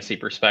a fantasy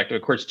perspective.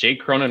 Of course,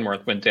 Jake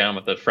Cronenworth went down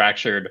with a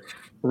fractured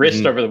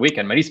wrist over the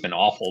weekend, but he's been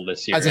awful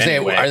this year. I was going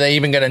to say, are they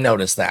even going to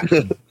notice that?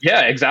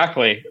 Yeah,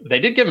 exactly. They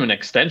did give him an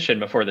extension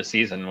before the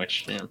season,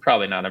 which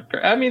probably not.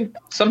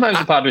 Sometimes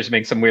the Padres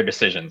make some weird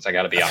decisions, I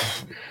got to be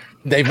honest.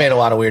 They've made a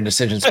lot of weird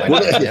decisions. And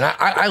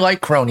I like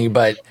Crony,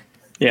 but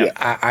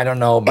I don't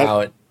know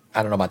about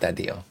that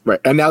deal. Right.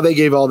 And now they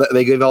gave all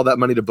that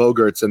money to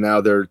Bogaerts, and now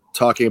they're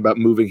talking about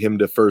moving him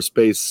to first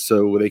base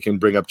so they can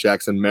bring up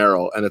Jackson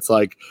Merrill. And it's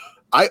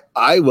I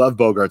love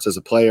Bogaerts as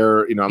a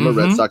player. I'm a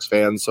Red Sox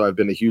fan, so I've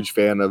been a huge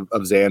fan of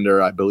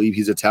Xander. I believe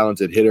he's a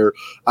talented hitter.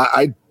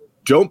 I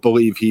don't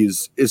believe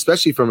he's,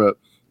 especially from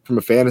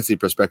a fantasy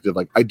perspective,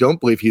 I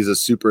don't believe he's a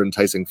super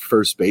enticing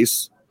first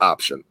base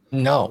option.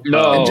 No.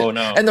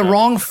 And the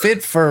wrong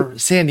fit for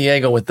San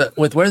Diego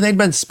with where they'd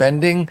been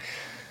spending.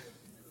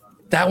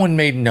 That one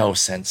made no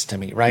sense to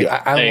me, right?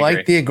 Yeah, I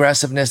like the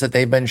aggressiveness that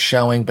they've been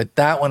showing, but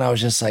that one I was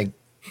just like,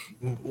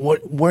 where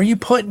are you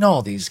putting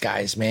all these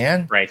guys,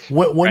 man? Right.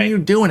 What are you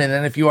doing? And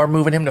then if you are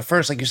moving him to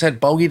first, like you said,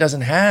 Bogey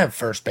doesn't have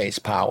first base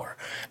power.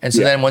 And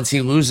so then once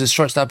he loses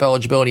shortstop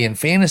eligibility in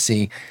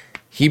fantasy,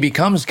 he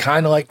becomes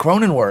kind of like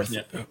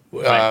Cronenworth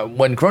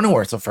when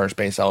Cronenworth's a first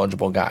base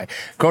eligible guy.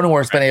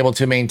 Cronenworth's been able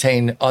to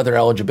maintain other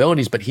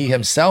eligibilities, but he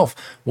himself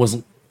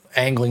was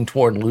angling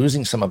toward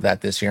losing some of that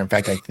this year. In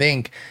fact, I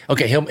think,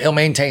 he'll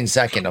maintain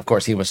second. Of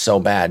course, he was so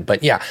bad.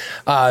 But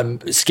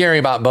scary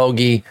about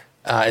Bogey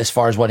as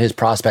far as what his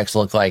prospects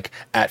look like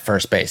at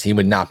first base. He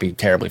would not be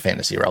terribly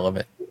fantasy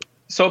relevant.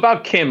 So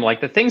about Kim,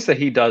 the things that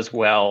he does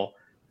well,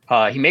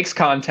 he makes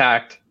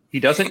contact. He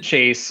doesn't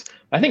chase.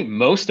 I think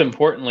most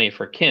importantly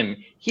for Kim,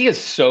 he is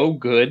so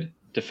good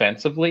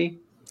defensively.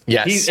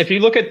 Yes. If you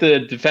look at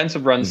the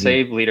defensive run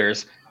save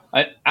leaders,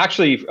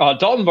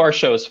 Dalton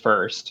Varsho is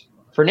first.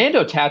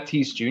 Fernando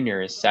Tatis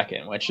Jr. is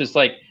second, which is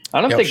I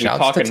don't think we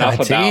talk enough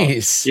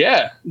Tatis. about.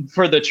 Yeah,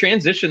 for the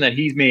transition that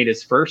he's made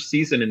his first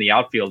season in the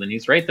outfield, and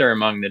he's right there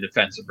among the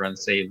defensive run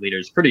save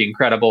leaders. Pretty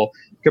incredible.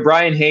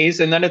 Brian Hayes,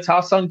 and then it's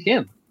Ha-Seong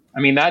Kim.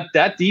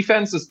 That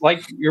defense is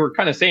like you were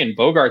kind of saying.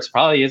 Bogaerts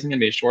probably isn't going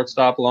to be a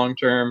shortstop long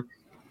term.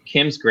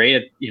 Kim's great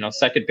at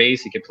second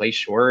base. He could play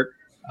short.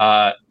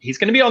 He's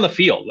going to be on the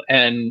field,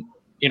 and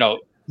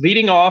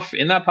leading off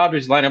in that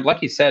Padres lineup,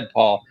 like you said,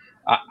 Paul.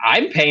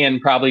 I'm paying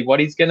probably what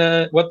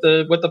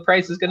the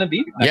price is going to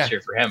be next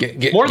year for him.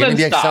 More than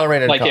Stott,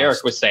 like cost.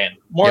 Eric was saying.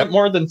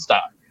 More than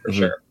Stott for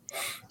sure.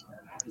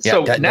 Yeah,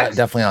 so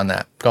definitely on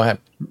that. Go ahead.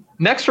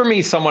 Next for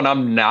me, someone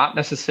I'm not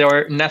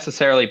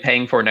necessarily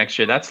paying for next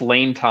year. That's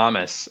Lane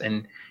Thomas,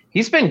 and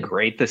he's been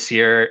great this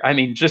year.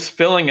 Just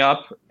filling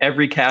up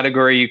every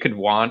category you could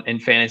want in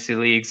fantasy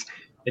leagues,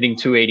 hitting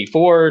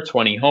 284,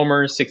 20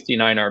 homers,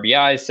 69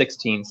 RBIs,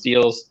 16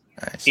 steals.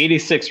 Nice.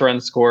 86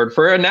 runs scored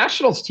for a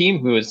Nationals team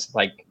who has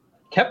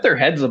kept their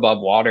heads above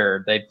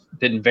water. They've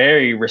been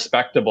very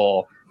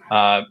respectable,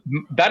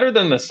 better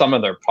than the sum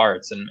of their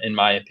parts, in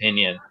my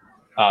opinion.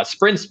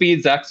 Sprint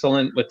speed's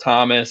excellent with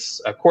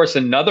Thomas. Of course,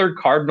 another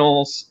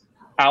Cardinals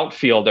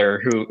outfielder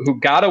who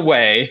got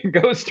away,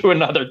 goes to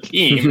another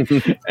team,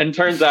 and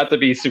turns out to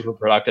be super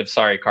productive.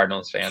 Sorry,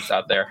 Cardinals fans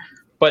out there,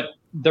 but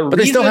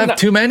they still have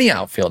too many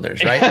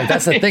outfielders, right?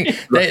 That's the thing.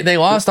 They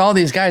lost all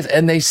these guys,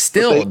 and they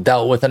still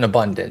dealt with an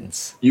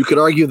abundance. You could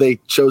argue they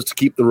chose to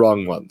keep the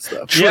wrong ones,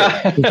 though.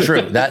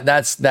 True.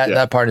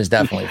 That part is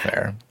definitely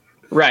fair.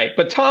 Right,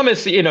 but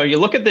Thomas, you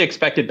look at the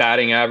expected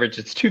batting average.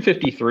 It's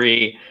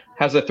 253.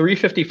 Has a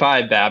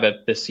 355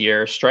 BABIP this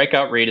year.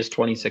 Strikeout rate is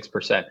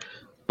 26%.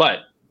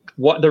 But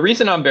the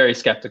reason I'm very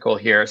skeptical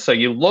here, so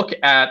you look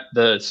at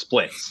the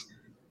splits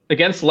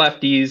against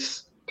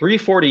lefties,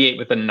 348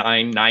 with a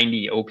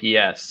 990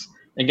 OPS,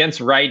 against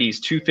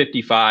righties,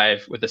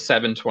 255 with a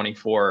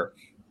 724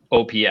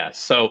 OPS.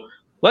 So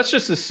let's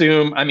just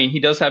assume, I mean, he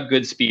does have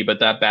good speed, but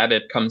that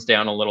BABIP comes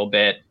down a little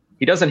bit.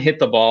 He doesn't hit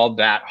the ball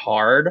that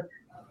hard.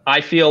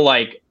 I feel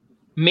like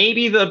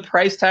maybe the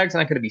price tag's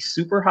not going to be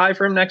super high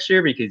for him next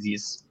year because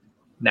he's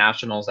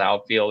Nationals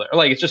outfielder.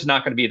 Like, it's just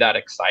not going to be that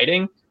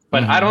exciting.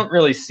 But I don't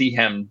really see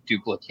him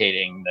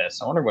duplicating this.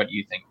 I wonder what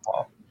you think,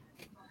 Paul.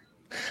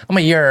 I'm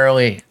a year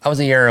early. I was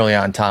a year early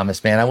on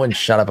Thomas, man. I wouldn't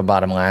shut up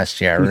about him last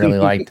year. I really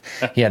liked,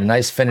 he had a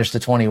nice finish to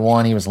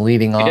 21. He was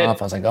leading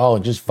off. I was like, oh,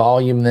 just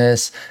volume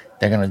this.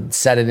 They're going to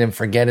set it and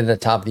forget it at the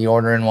top of the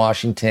order in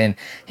Washington.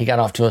 He got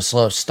off to a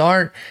slow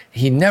start.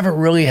 He never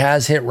really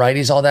has hit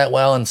righties all that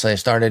well. And so they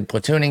started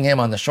platooning him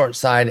on the short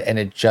side, and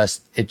it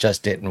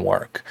just didn't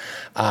work.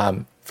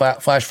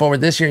 Flash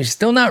forward this year, he's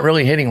still not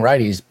really hitting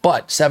righties,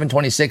 but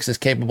 726 is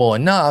capable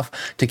enough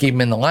to keep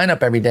him in the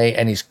lineup every day,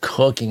 and he's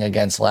cooking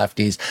against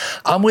lefties.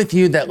 I'm with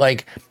you that,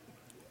 like,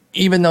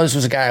 even though this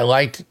was a guy I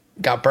liked,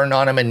 got burned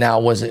on him, and now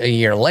was a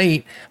year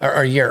late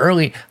or a year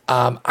early,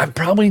 I'm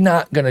probably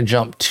not going to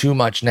jump too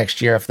much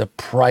next year if the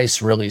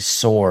price really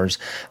soars.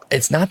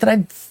 It's not that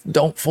I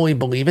don't fully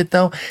believe it,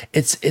 though.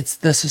 It's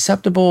the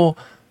susceptible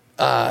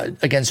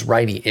against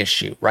righty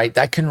issue, right?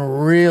 That can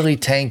really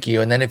tank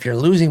you. And then if you're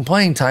losing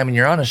playing time and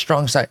you're on a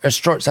short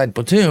side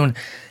platoon,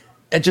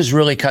 it just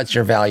really cuts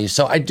your value.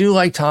 So I do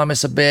like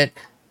Thomas a bit.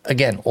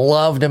 Again,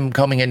 loved him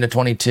coming into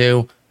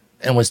 22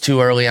 and was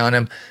too early on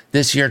him.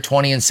 This year,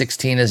 20 and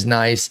 16 is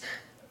nice,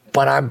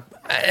 but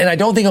I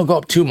don't think he'll go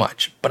up too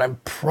much, but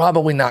I'm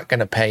probably not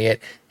going to pay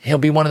it. He'll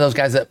be one of those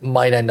guys that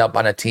might end up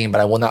on a team,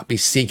 but I will not be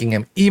seeking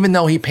him, even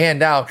though he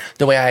panned out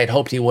the way I had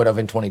hoped he would have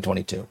in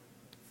 2022.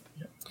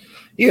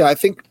 Yeah, I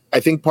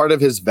think part of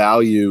his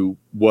value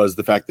was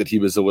the fact that he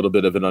was a little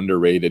bit of an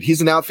underrated.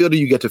 He's an outfielder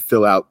you get to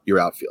fill out your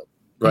outfield,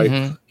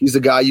 right? He's a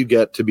guy you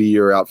get to be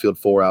your outfield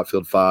 4,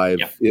 outfield 5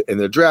 in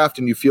the draft,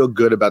 and you feel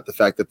good about the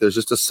fact that there's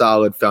just a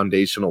solid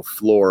foundational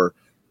floor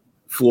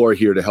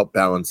here to help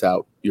balance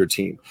out your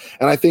team.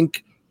 And I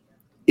think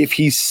if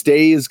he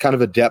stays kind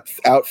of a depth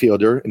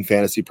outfielder in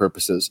fantasy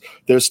purposes,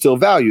 there's still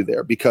value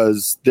there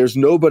because there's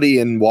nobody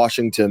in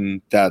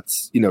Washington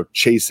that's,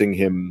 chasing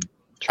him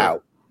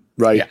out,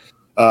 right? Yeah.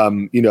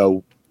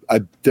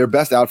 Their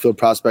best outfield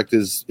prospect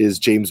is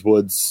James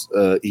Woods.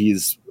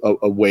 He's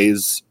a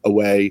ways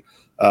away.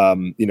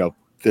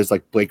 There's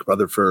like Blake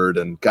Rutherford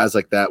and guys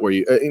like that where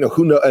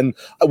who know. And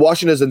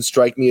Washington doesn't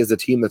strike me as a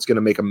team that's going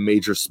to make a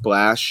major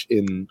splash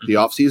in the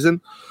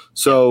offseason.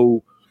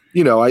 So,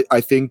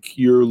 I think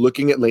you're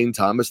looking at Lane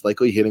Thomas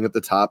likely hitting at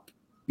the top.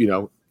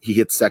 He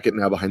hits second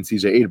now behind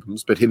CJ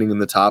Abrams, but hitting in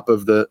the top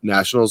of the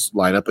Nationals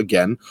lineup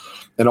again.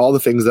 And all the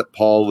things that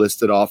Paul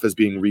listed off as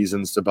being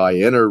reasons to buy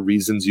in are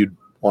reasons you'd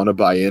want to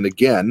buy in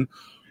again,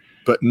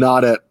 but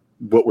not at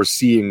what we're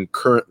seeing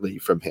currently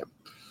from him.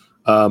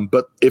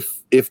 But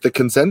if the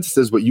consensus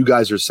is what you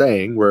guys are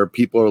saying, where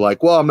people are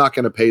like, well, I'm not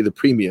going to pay the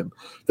premium,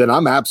 then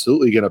I'm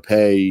absolutely going to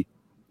pay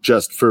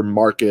just for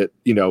market,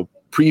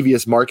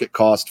 previous market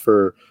cost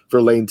for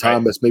Lane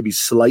Thomas, maybe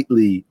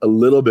slightly a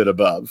little bit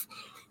above.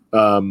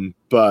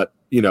 But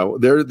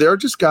there are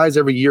just guys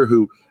every year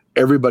who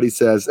everybody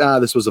says,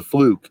 this was a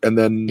fluke. And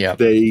then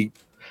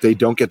they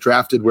don't get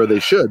drafted where they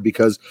should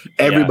because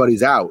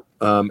everybody's out.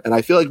 And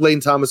I feel like Lane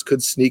Thomas could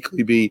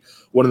sneakily be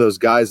one of those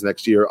guys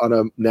next year on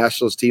a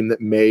Nationals team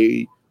that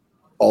may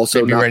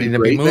also not be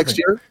great next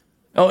year.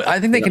 Oh, I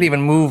think they could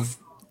even move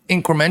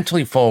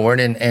incrementally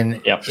forward and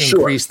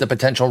increase the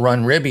potential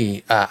run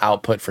ribby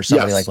output for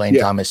somebody like Lane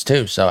Thomas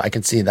too. So I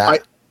could see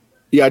that.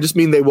 I just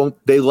mean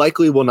they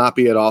likely will not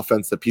be an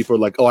offense that people are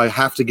like, I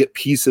have to get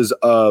pieces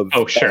of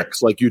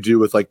X like you do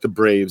with like the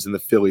Braves and the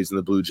Phillies and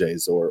the Blue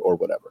Jays or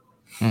whatever.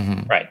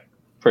 Right.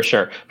 For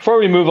sure. Before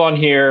we move on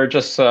here,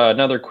 just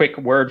another quick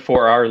word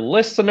for our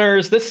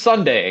listeners. This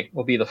Sunday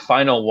will be the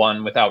final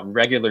one without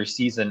regular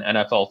season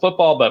NFL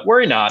football, but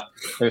worry not.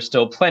 There's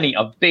still plenty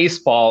of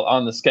baseball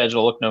on the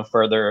schedule. Look no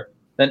further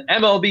than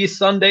MLB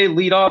Sunday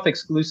leadoff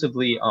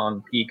exclusively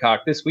on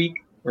Peacock this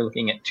week. We're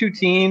looking at two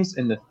teams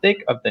in the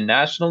thick of the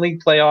National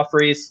League playoff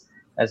race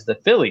as the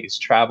Phillies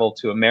travel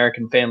to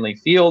American Family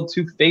Field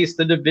to face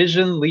the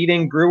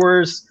division-leading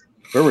Brewers.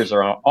 Brewers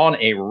are on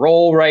a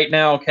roll right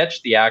now.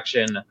 Catch the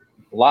action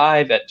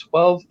live at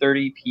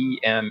 12:30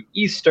 p.m.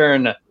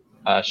 Eastern.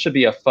 Should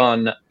be a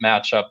fun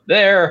matchup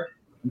there.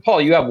 And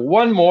Paul, you have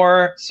one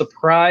more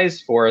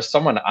surprise for us,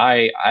 someone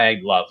I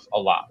love a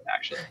lot,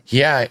 actually.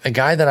 Yeah, a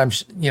guy that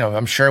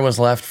I'm sure was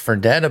left for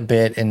dead a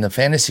bit in the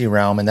fantasy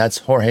realm, and that's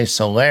Jorge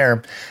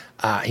Soler.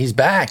 He's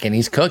back and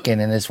he's cooking,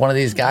 and it's one of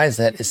these guys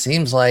that it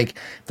seems like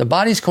the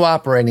body's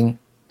cooperating.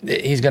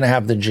 He's going to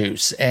have the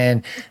juice.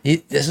 And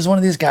this is one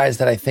of these guys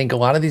that I think a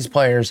lot of these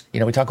players,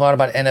 we talk a lot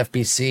about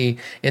NFBC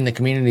in the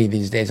community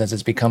these days as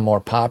it's become more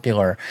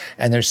popular.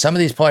 And there's some of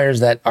these players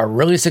that are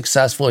really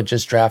successful at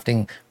just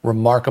drafting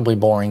remarkably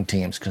boring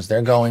teams because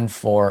they're going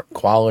for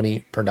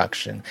quality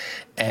production.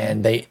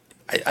 And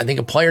I think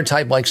a player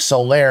type like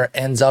Soler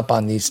ends up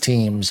on these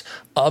teams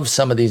of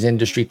some of these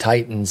industry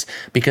titans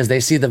because they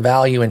see the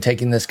value in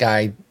taking this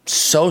guy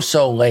so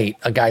late,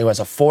 a guy who has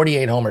a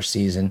 48 homer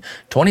season,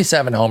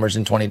 27 homers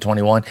in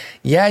 2021.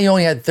 Yeah, he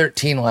only had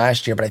 13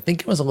 last year, but I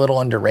think it was a little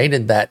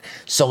underrated that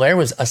Soler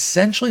was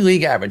essentially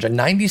league average. A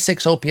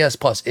 96 OPS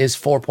plus is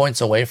 4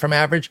 points away from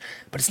average,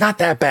 but it's not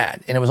that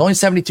bad. And it was only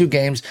 72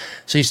 games.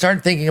 So you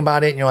start thinking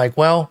about it and you're like,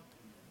 well,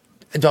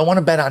 do I want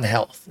to bet on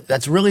health?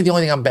 That's really the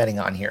only thing I'm betting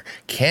on here.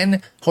 Can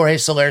Jorge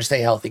Soler stay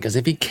healthy? Because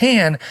if he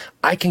can,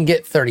 I can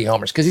get 30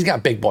 homers because he's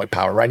got big boy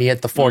power, right? He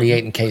hit the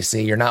 48 in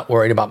KC. You're not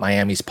worried about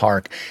Miami's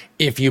park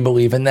if you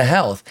believe in the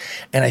health.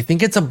 And I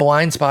think it's a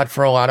blind spot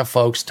for a lot of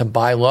folks to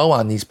buy low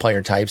on these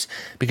player types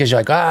because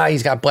you're like,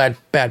 he's got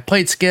bad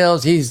plate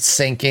skills. He's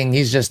sinking.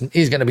 He's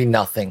going to be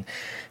nothing.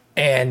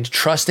 And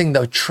trusting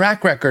the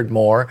track record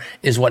more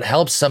is what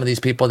helps some of these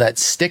people that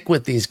stick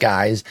with these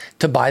guys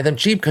to buy them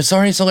cheap because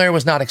Jorge Soler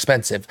was not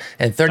expensive.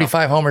 And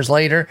 35 homers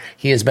later,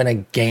 he has been a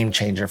game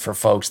changer for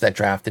folks that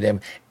drafted him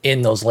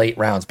in those late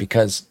rounds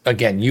because,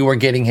 again, you were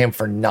getting him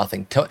for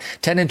nothing. 10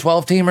 and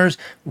 12 teamers,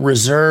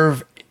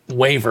 reserve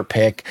waiver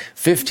pick,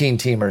 15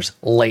 teamers,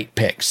 late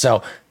pick.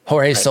 So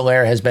Jorge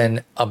Soler has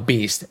been a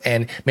beast,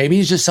 and maybe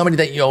he's just somebody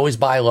that you always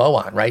buy low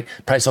on, right?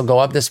 Price will go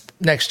up this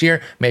next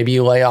year. Maybe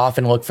you lay off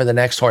and look for the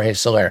next Jorge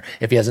Soler.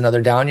 If he has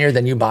another down year,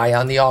 then you buy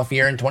on the off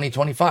year in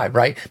 2025,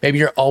 right? Maybe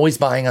you're always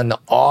buying on the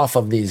off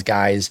of these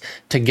guys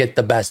to get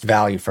the best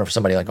value for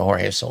somebody like a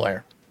Jorge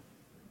Soler.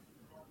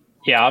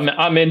 Yeah,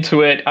 I'm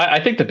into it. I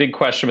think the big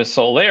question with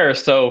Soler,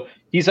 so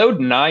he's owed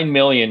 $9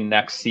 million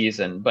next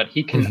season, but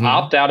he can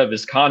opt out of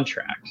his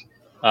contract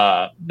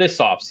this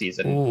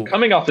offseason.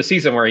 Coming off the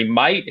season where he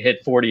might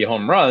hit 40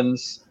 home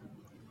runs.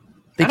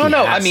 I don't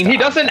know. I mean, he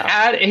doesn't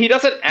add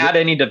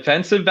any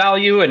defensive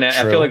value, and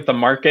I feel like the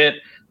market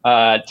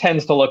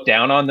tends to look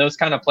down on those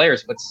kind of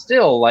players. But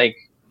still, like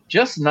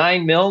just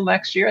 $9 million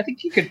next year, I think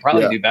he could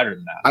probably do better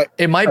than that.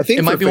 It might be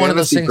one of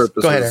those things.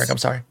 Go ahead, Eric. I'm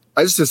sorry.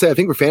 I was just gonna say, I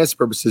think for fantasy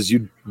purposes,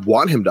 you'd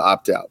want him to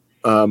opt out.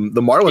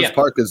 The Marlins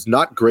Park is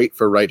not great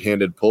for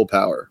right-handed pull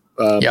power.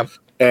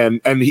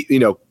 And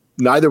he,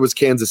 neither was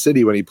Kansas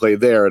City when he played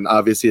there, and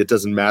obviously it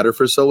doesn't matter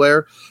for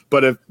Soler.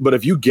 But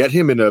if you get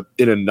him in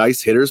a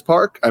nice hitter's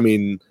park, I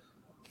mean,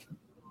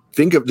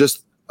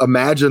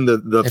 imagine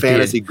the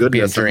fantasy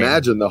goodness.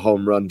 Imagine the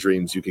home run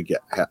dreams you could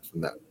have from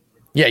that.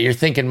 Yeah, you're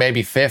thinking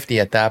maybe 50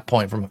 at that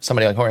point from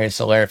somebody like Jorge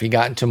Soler if he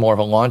got into more of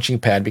a launching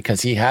pad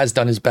because he has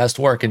done his best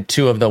work in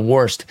two of the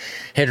worst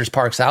hitters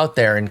parks out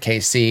there in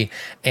KC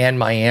and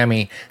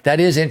Miami. That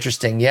is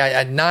interesting. Yeah,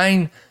 at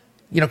 9.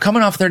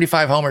 Coming off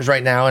 35 homers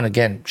right now, and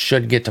again,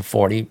 should get to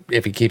 40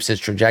 if he keeps his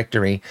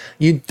trajectory.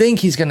 You'd think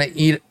he's going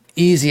to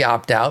easy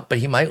opt out, but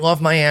he might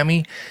love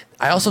Miami.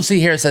 I also see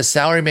here it says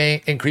salary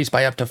may increase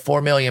by up to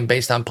 $4 million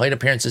based on plate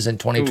appearances in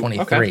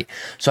 2023. Okay.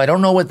 So I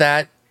don't know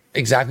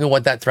exactly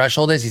what that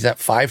threshold is. He's at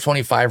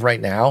 525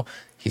 right now.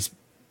 He's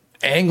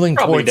angling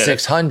towards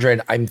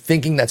 600. I'm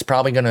thinking that's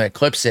probably going to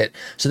eclipse it.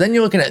 So then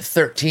you're looking at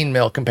 13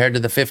 mil compared to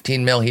the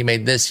 15 mil he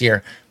made this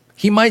year.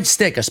 He might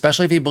stick,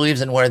 especially if he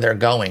believes in where they're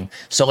going.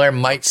 Soler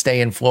might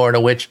stay in Florida,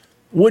 which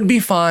would be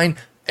fine.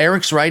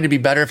 Eric's right. It'd be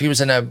better if he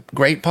was in a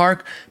great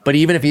park. But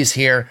even if he's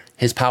here,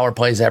 his power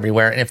plays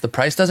everywhere. And if the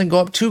price doesn't go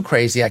up too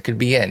crazy, I could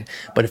be in.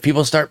 But if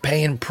people start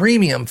paying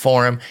premium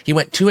for him, he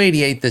went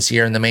 288 this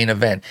year in the main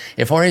event.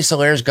 If Jorge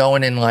Soler's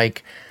going in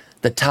like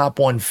the top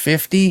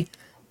 150,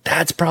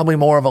 that's probably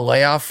more of a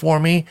layoff for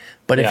me.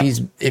 But if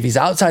he's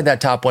outside that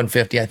top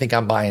 150, I think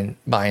I'm buying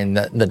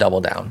the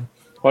double down.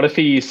 What if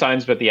he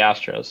signs with the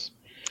Astros?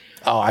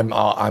 Oh,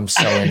 I'm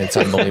so in. It's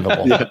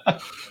unbelievable.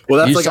 Well,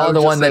 that's you saw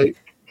the one that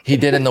he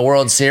did in the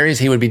World Series.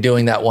 He would be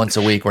doing that once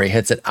a week where he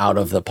hits it out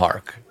of the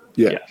park.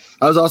 Yeah.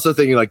 I was also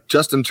thinking like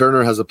Justin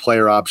Turner has a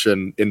player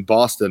option in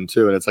Boston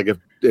too. And it's like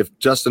if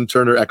Justin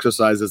Turner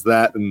exercises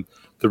that and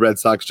the Red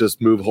Sox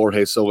just move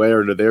Jorge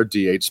Soler into their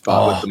DH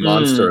spot with the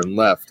monster and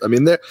left. I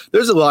mean,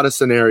 there's a lot of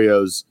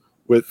scenarios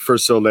for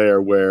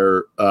Soler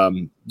where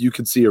you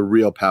could see a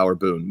real power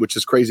boon, which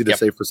is crazy to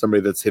say for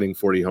somebody that's hitting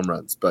 40 home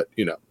runs, but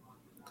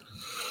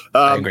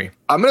I agree.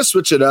 I'm going to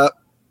switch it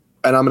up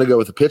and I'm going to go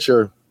with a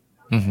pitcher.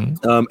 And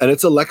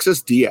it's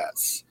Alexis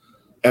Diaz.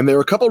 And there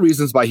were a couple of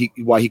reasons why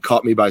he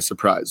caught me by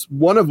surprise.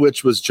 One of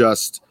which was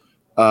just,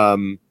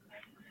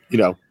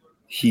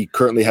 he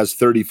currently has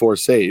 34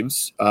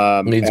 saves.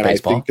 Leads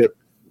baseball.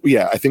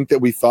 I think that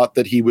we thought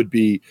that he would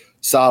be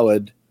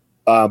solid,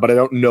 but I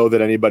don't know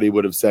that anybody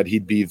would have said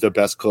he'd be the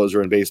best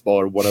closer in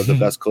baseball or one of the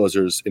best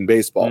closers in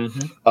baseball.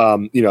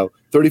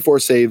 34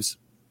 saves,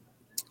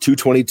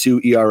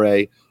 2.22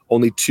 ERA,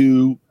 only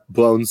 2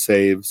 blown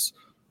saves.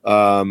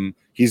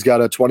 He's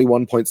got a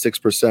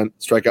 21.6%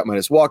 strikeout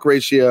minus walk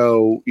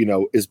ratio,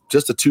 is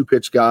just a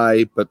 2-pitch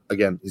guy. But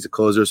again, he's a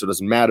closer, so it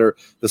doesn't matter.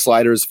 The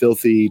slider is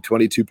filthy,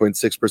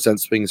 22.6%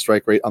 swing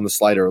strike rate on the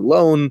slider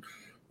alone,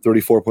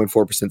 34.4%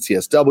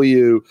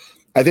 CSW.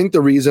 I think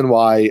the reason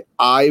why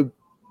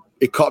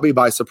it caught me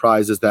by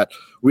surprise is that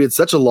we had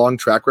such a long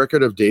track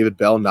record of David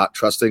Bell not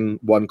trusting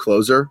one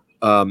closer.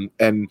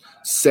 and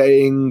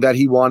saying that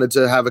he wanted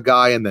to have a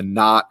guy and then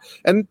not.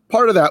 And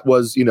part of that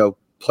was,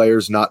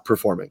 players not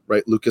performing,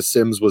 right? Lucas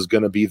Sims was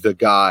going to be the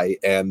guy,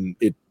 and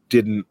it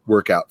didn't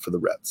work out for the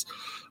Reds.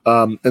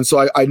 And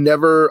so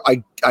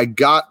I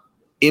got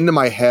into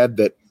my head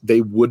that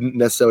they wouldn't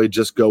necessarily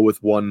just go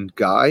with one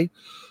guy.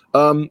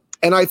 And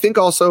I think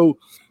also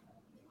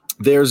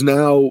there's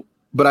now,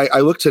 but I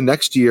look to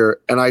next year,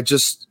 and I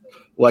just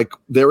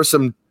there were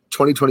some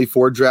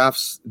 2024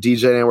 drafts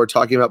DJ and I were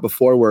talking about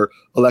before where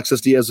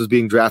Alexis Diaz was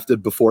being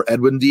drafted before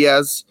Edwin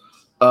Diaz.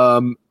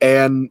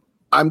 And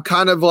I'm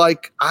kind of I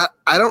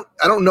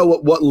don't know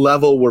what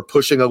level we're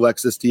pushing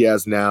Alexis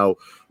Diaz now,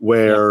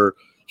 where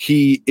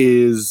he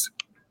is.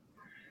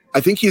 I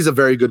think he's a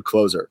very good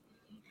closer.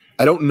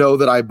 I don't know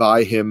that I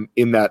buy him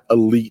in that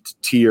elite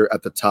tier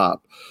at the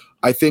top.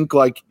 I think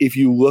if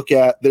you look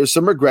at, there's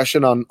some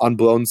regression on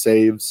blown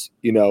saves.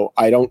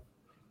 I don't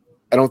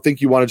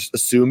think you want to just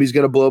assume he's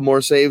going to blow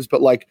more saves,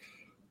 but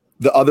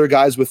the other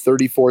guys with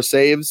 34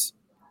 saves,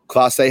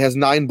 Clase has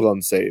 9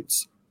 blown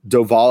saves.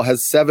 Doval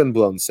has 7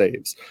 blown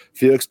saves.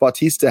 Felix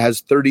Bautista has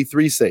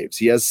 33 saves.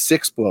 He has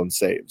 6 blown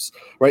saves,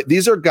 right?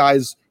 These are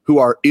guys who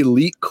are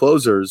elite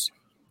closers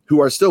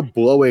who are still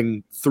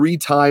blowing 3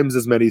 times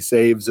as many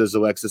saves as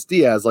Alexis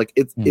Diaz.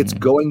 It's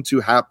going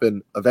to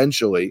happen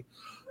eventually.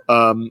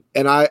 And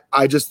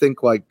I just think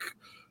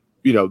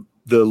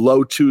the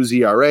low 2s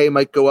ERA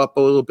might go up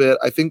a little bit.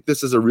 I think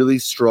this is a really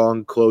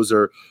strong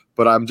closer,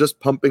 but I'm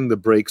just pumping the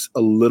brakes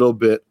a little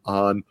bit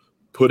on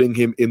putting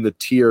him in the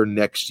tier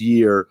next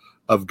year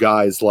of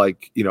guys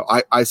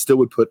I still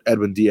would put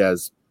Edwin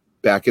Diaz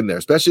back in there,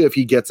 especially if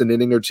he gets an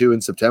inning or 2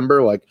 in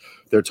September, like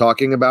they're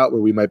talking about,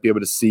 where we might be able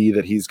to see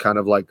that he's kind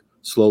of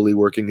slowly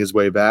working his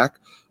way back.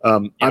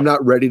 I'm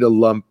not ready to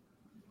lump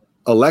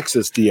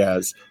Alexis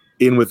Diaz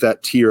in with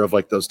that tier of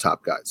those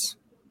top guys.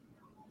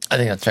 I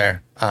think that's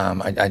fair.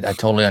 I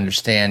totally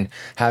understand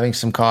having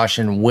some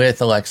caution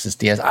with Alexis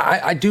Diaz.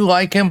 I do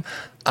like him.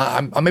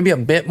 I'm maybe a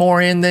bit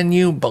more in than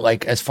you,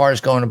 but as far as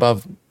going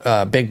above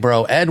Big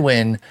Bro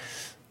Edwin,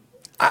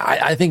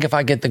 I think if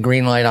I get the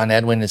green light on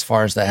Edwin as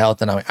far as the health,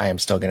 then I am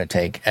still going to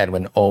take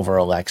Edwin over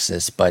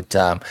Alexis. But,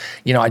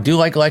 I do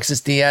like Alexis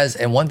Diaz.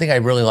 And one thing I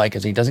really like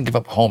is he doesn't give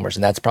up homers.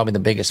 And that's probably the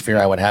biggest fear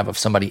I would have of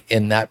somebody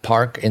in that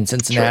park in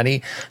Cincinnati.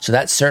 Sure. So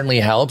that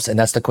certainly helps. And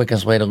that's the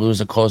quickest way to lose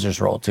a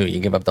closer's role, too. You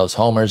give up those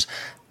homers.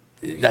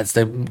 That's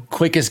the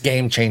quickest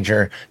game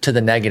changer to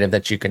the negative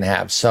that you can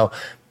have. So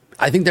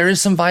I think there is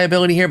some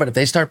viability here. But if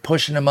they start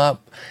pushing him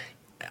up,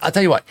 I'll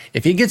tell you what,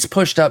 if he gets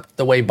pushed up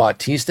the way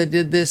Bautista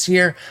did this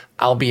year,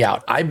 I'll be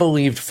out. I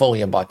believed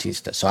fully in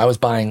Bautista, so I was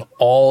buying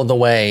all the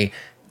way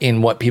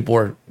in what people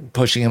were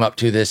pushing him up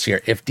to this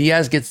year. If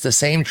Diaz gets the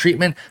same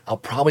treatment, I'll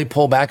probably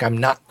pull back. I'm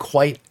not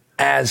quite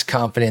as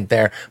confident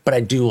there, but I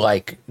do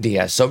like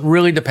Diaz. So it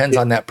really depends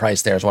on that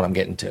price there is what I'm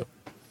getting to.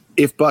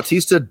 If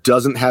Bautista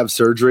doesn't have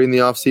surgery in the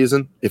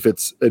offseason, if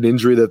it's an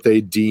injury that they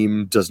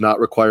deem does not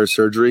require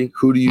surgery,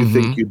 who do you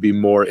think you'd be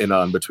more in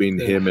on between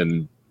him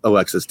and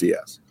Alexis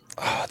Diaz?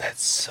 Oh,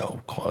 that's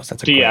so close.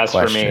 That's a Diaz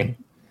great question. For me.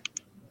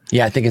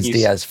 Yeah, I think it's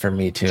Diaz for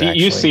me too. Actually.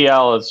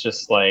 UCL is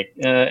just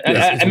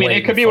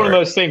it could be one of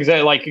those things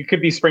that it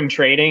could be spring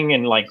trading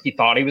and he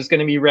thought he was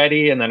going to be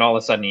ready, and then all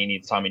of a sudden he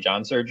needs Tommy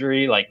John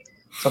surgery.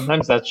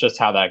 Sometimes that's just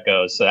how that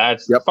goes. So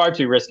that's far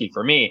too risky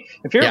for me.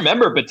 If you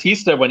remember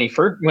Bautista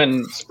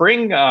when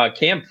spring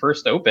camp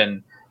first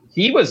opened,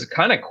 he was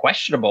kind of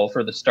questionable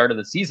for the start of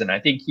the season. I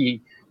think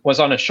he was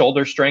on a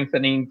shoulder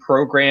strengthening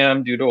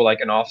program due to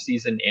an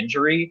off-season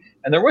injury.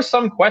 And there was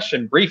some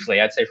question briefly,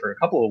 I'd say for a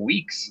couple of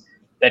weeks,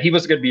 that he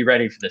was going to be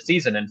ready for the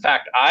season. In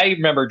fact, I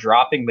remember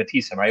dropping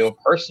Bautista in my own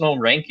personal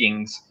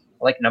rankings,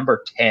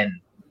 number 10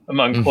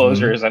 among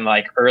closers in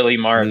early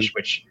March,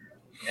 which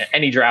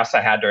any drafts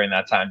I had during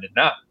that time did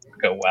not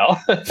go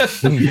well.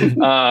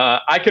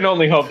 I can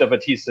only hope that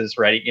Bautista is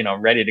ready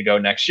to go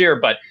next year.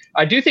 But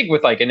I do think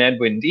with an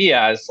Edwin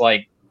Diaz,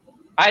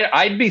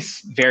 I'd be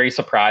very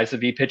surprised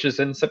if he pitches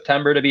in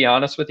September, to be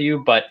honest with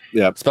you. But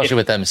especially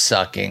with them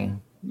sucking.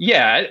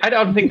 Yeah, I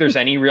don't think there's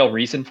any real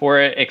reason for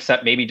it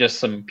except maybe just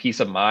some peace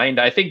of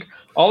mind. I think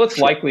all that's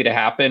likely to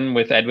happen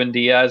with Edwin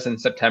Diaz in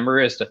September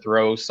is to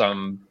throw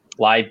some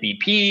live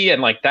BP,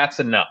 and that's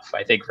enough,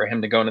 I think, for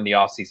him to go into the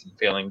offseason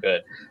feeling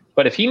good.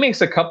 But if he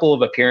makes a couple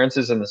of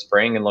appearances in the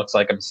spring and looks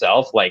like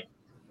himself,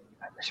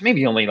 there's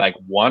maybe only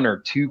 1 or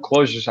 2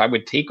 closers I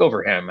would take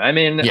over him. I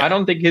mean, I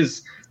don't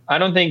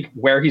think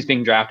where he's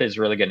being drafted is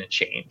really going to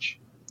change.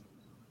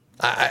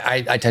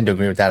 I tend to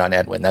agree with that on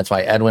Edwin. That's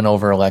why Edwin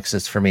over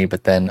Alexis for me,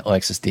 but then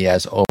Alexis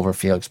Diaz over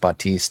Felix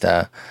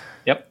Bautista.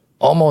 Yep.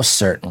 Almost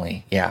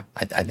certainly. Yeah.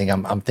 I think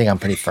I'm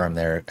pretty firm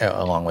there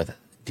along with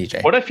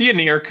DJ. What if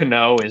Yanier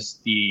Cano is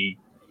the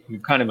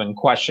kind of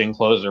unquestioned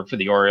closer for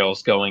the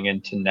Orioles going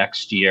into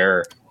next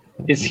year?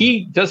 Does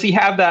he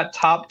have that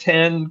top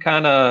 10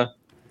 kind of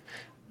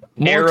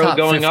arrow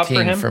going up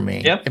for him? For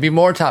me? Yeah. It'd be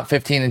more top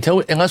 15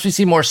 unless we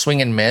see more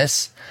swing and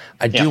miss.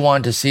 I do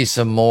want to see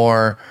some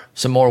more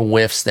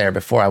whiffs there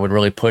before I would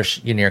really push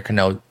Yanier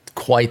Cano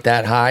quite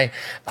that high.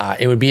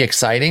 It would be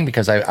exciting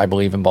because I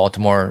believe in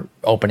Baltimore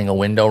opening a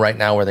window right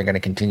now where they're going to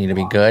continue to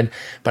be good.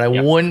 But I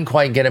wouldn't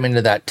quite get him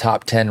into that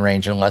top 10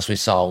 range unless we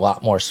saw a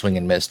lot more swing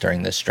and miss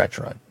during this stretch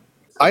run.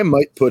 I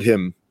might put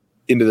him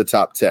into the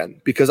top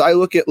 10 because I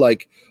look at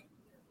like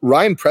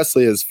Ryan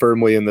Presley is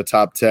firmly in the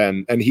top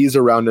 10 and he's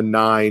around a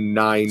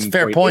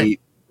 9.8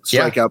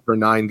 strikeout per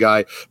 9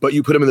 guy, but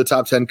you put him in the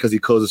top 10 because he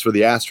closes for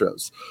the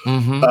Astros.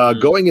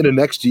 Going into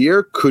next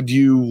year, could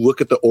you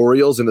look at the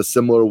Orioles in a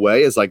similar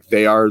way as like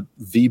they are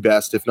the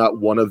best, if not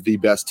one of the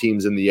best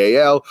teams in the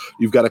AL?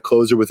 You've got a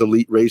closer with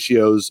elite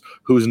ratios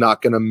who's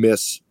not going to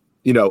miss,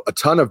 a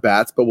ton of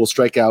bats, but will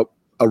strike out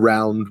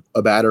around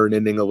a batter an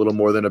inning, a little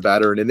more than a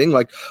batter an inning.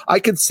 Like I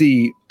could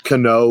see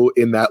Cano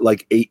in that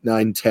like 8,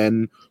 9,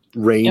 10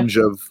 range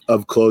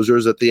of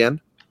closers at the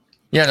end.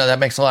 Yeah, no, that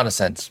makes a lot of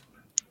sense.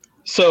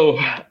 So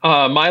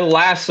my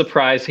last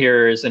surprise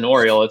here is an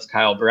Oriole. It's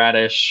Kyle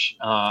Bradish.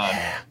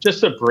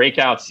 Just a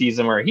breakout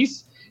season where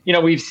he's,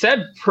 we've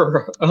said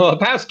for the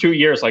past 2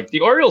 years, like the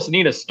Orioles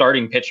need a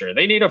starting pitcher.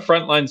 They need a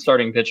frontline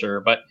starting pitcher.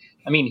 But,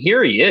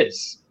 here he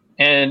is.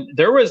 And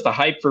there was the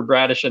hype for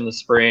Bradish in the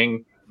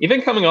spring,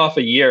 even coming off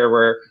a year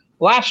where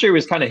last year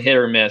was kind of hit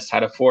or miss,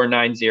 had a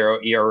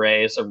 4.90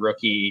 ERA as a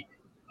rookie.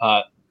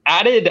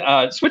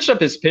 Switched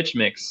up his pitch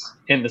mix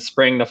in the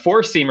spring. The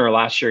four-seamer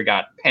last year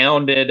got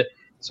pounded.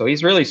 So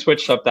he's really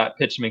switched up that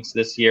pitch mix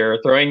this year,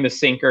 throwing the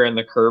sinker and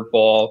the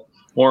curveball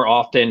more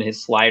often.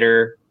 His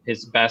slider,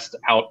 his best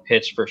out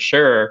pitch for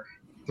sure.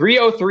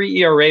 3.03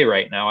 ERA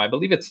right now. I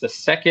believe it's the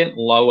second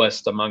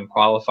lowest among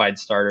qualified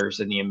starters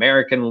in the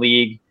American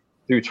League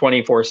through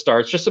 24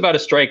 starts. Just about a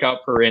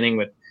strikeout per inning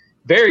with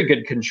very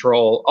good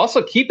control.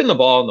 Also keeping the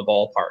ball in the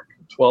ballpark.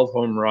 12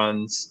 home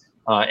runs.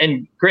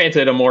 And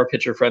granted, a more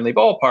pitcher-friendly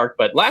ballpark,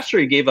 but last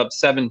year he gave up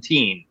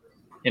 17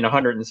 in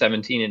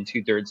 117 and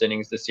 2/3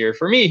 innings this year.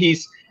 For me,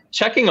 he's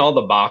checking all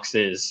the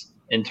boxes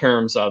in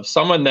terms of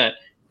someone that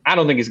I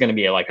don't think is going to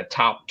be like a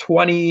top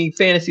 20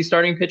 fantasy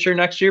starting pitcher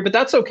next year, but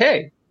that's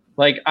okay.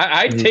 Like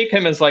I'd take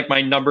him as like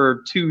my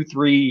number 2,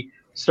 3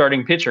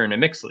 starting pitcher in a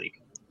mixed league.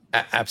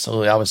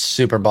 Absolutely. I was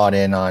super bought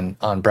in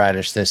on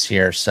Bradish this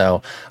year,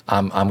 so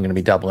I'm going to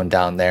be doubling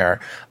down there.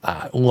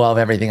 Love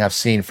everything I've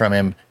seen from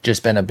him.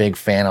 Just been a big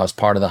fan. I was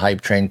part of the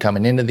hype train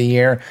coming into the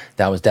year.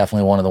 That was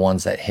definitely one of the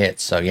ones that hit.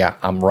 So yeah,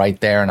 I'm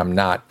right there, and I'm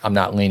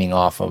not leaning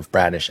off of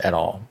Bradish at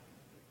all.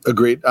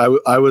 Agreed.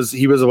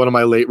 He was one of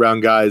my late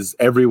round guys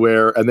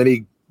everywhere, and then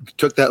he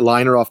took that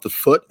liner off the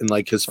foot in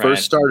like his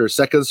first start or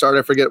second start,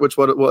 I forget which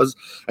one it was,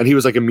 and he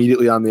was like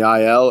immediately on the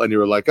IL, and you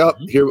were like, oh,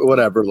 here,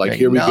 whatever, like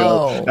here we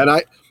go.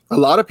 And a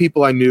lot of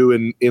people I knew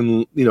in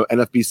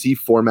NFBC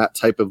format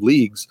type of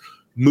leagues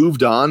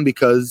moved on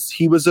because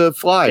he was a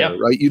flyer,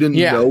 right? You didn't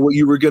know what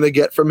you were going to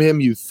get from him.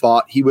 You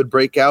thought he would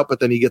break out, but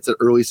then he gets an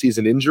early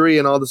season injury,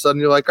 and all of a sudden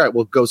you're like, all right,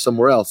 we'll go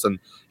somewhere else. And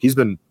he's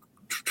been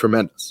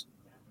tremendous.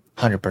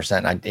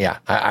 100%.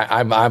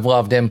 I've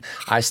loved him.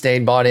 I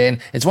stayed bought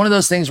in. It's one of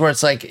those things where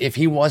it's like, if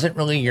he wasn't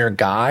really your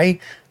guy,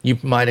 you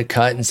might have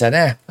cut and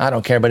said, I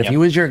don't care. But if he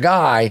was your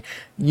guy,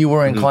 you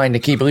were inclined to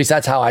keep. At least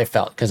that's how I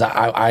felt, because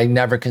I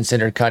never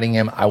considered cutting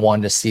him. I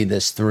wanted to see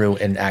this through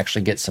and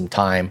actually get some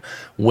time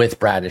with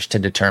Bradish to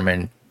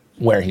determine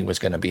where he was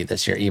going to be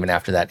this year, even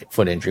after that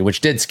foot injury,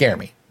 which did scare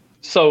me.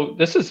 So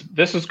this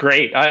is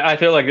great. I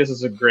feel like this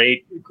is a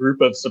great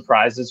group of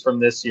surprises from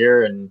this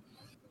year. And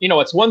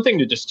it's one thing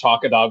to just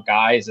talk about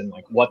guys and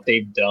like what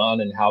they've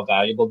done and how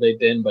valuable they've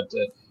been, but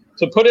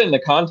to put it in the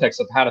context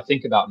of how to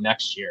think about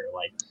next year,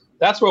 like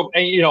that's what,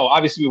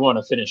 obviously we want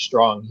to finish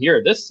strong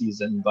here this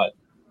season, but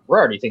we're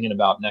already thinking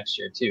about next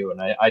year too.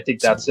 And I think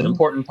that's an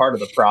important part of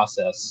the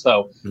process.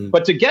 So,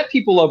 but to get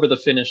people over the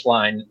finish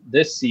line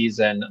this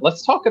season,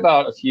 let's talk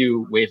about a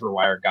few waiver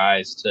wire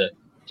guys to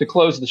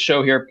close the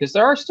show here, because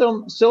there are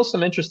still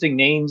some interesting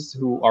names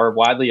who are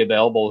widely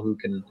available who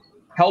can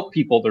help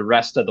people the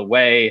rest of the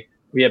way.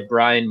 We have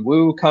Bryan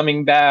Wu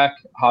coming back,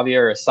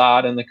 Javier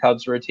Assad in the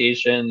Cubs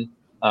rotation,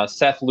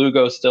 Seth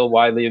Lugo still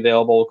widely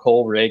available,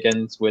 Cole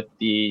Ragans with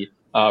the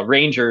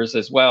Rangers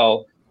as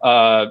well.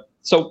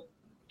 So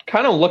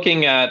kind of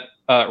looking at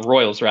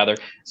Royals, rather.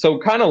 So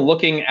kind of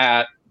looking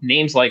at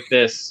names like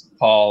this,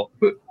 Paul,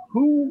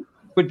 who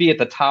would be at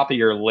the top of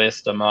your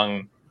list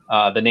among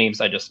the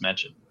names I just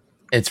mentioned?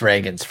 It's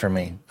Ragans for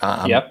me.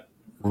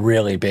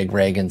 Really big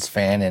Ragans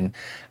fan. And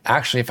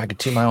actually, if I could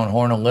toot my own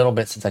horn a little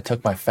bit, since I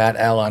took my fat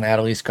L on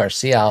Adolis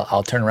Garcia,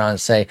 I'll turn around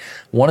and say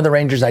one of the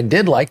Rangers I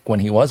did like when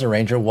he was a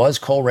Ranger was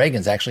Cole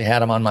Ragans. I actually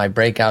had him on my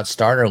breakout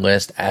starter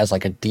list as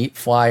like a deep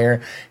flyer,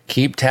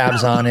 keep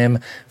tabs on him,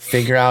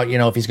 figure out,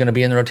 if he's going to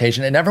be in the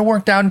rotation. It never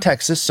worked out in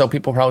Texas, so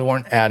people probably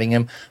weren't adding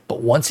him.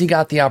 But once he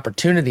got the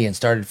opportunity and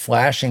started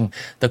flashing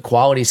the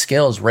quality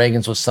skills,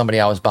 Ragans was somebody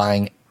I was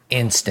buying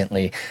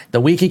instantly.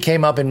 The week he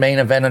came up in main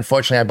event,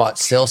 unfortunately, I bought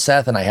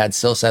Silseth, and I had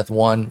Silseth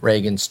 1,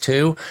 Ragans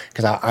 2,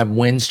 because I'm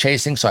wins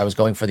chasing, so I was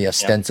going for the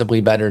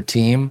ostensibly better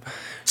team.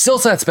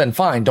 Silseth's been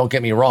fine, don't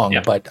get me wrong,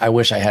 but I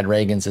wish I had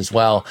Ragans as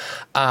well.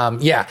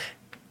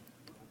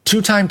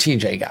 two-time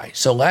TJ guy.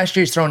 So last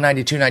year he's throwing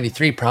 92,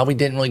 93, probably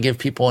didn't really give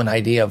people an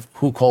idea of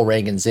who Cole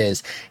Ragans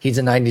is. He's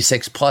a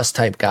 96 plus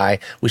type guy.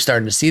 We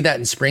started to see that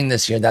in spring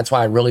this year. That's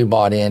why I really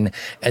bought in.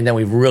 And then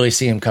we really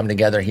see him come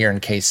together here in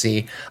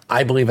KC.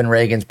 I believe in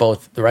Ragans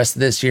both the rest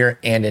of this year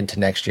and into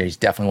next year. He's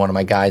definitely one of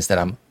my guys that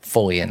I'm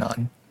fully in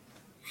on.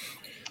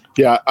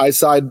 Yeah, I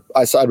side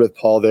with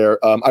Paul there.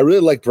 I really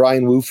like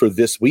Bryan Wu for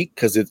this week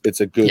because it's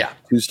a good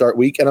 2-start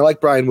week, and I like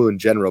Bryan Wu in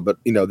general. But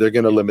they're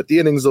going to limit the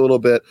innings a little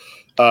bit.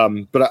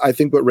 But I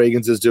think what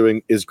Ragans is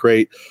doing is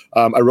great.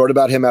 I wrote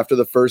about him after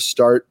the first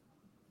start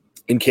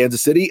in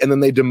Kansas City, and then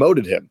they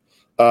demoted him,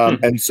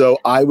 and so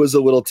I was a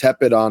little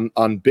tepid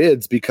on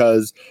bids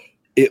because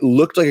it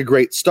looked like a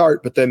great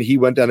start, but then he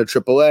went down to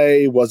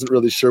AAA, wasn't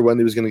really sure when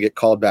he was going to get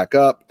called back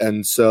up.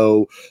 And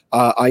so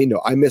I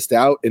missed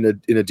out in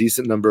a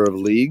decent number of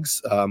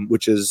leagues,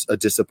 which is a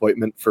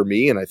disappointment for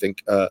me. And I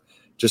think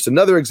just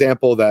another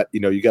example that,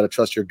 you got to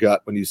trust your gut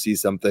when you see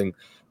something.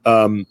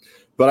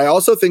 But I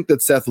also think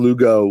that Seth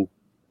Lugo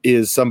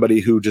is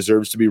somebody who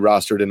deserves to be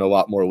rostered in a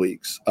lot more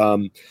leagues.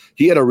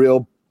 He had a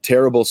real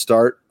terrible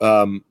start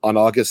on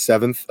August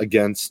 7th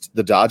against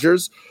the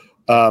Dodgers,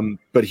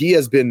 but he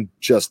has been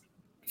just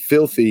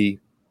filthy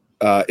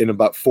in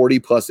about 40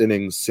 plus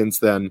innings since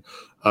then.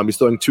 He's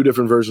throwing 2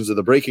 different versions of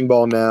the breaking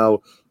ball now.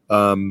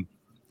 And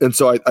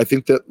so I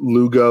think that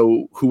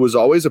Lugo, who was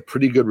always a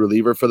pretty good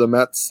reliever for the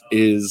Mets,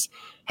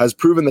 has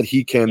proven that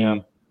he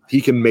can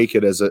make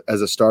it as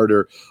a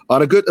starter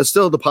on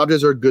still the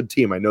Padres are a good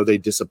team. I know they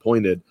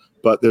disappointed,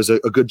 but there's a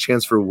good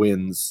chance for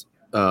wins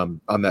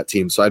on that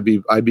team. So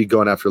I'd be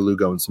going after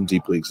Lugo in some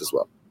deep leagues as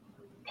well.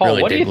 Paul,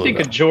 really what do you think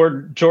of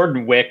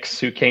Jordan Wicks,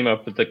 who came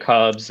up with the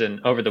Cubs and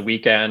over the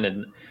weekend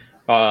and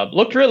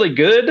looked really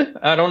good?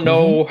 I don't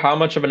know how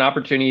much of an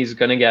opportunity he's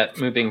going to get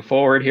moving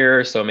forward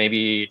here, so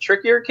maybe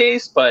trickier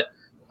case. But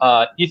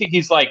you think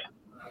he's like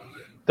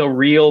the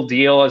real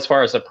deal as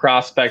far as a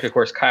prospect? Of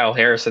course, Kyle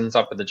Harrison's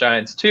up with the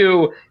Giants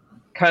too.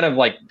 Kind of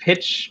like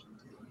pitch.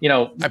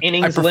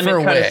 Innings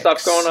limit kind of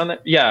stuff going on there.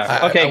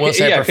 Yeah. Okay. I will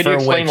say I could you prefer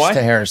explain Wicks why?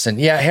 to Harrison.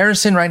 Yeah,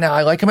 Harrison right now,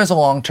 I like him as a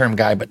long-term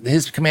guy, but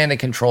his command and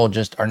control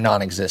just are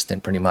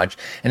non-existent pretty much.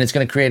 And it's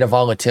going to create a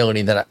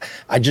volatility that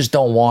I just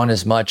don't want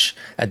as much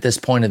at this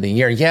point of the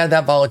year. Yeah,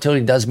 that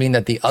volatility does mean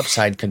that the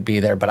upside could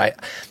be there, but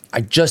I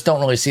just don't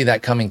really see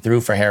that coming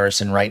through for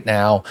Harrison right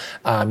now.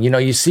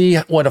 You see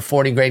what a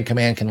 40 grade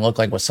command can look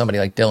like with somebody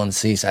like Dylan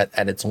Cease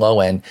at its low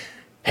end.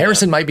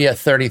 Harrison might be a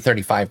 30,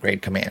 35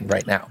 grade command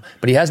right now,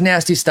 but he has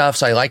nasty stuff,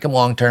 so I like him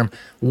long-term.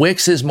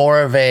 Wicks is more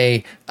of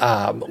a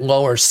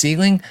lower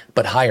ceiling,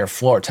 but higher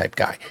floor type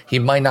guy. He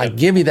might not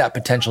give you that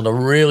potential to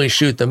really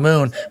shoot the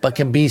moon, but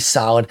can be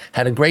solid.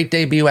 Had a great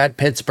debut at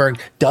Pittsburgh,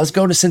 does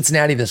go to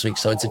Cincinnati this week,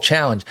 so it's a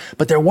challenge.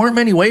 But there weren't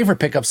many waiver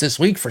pickups this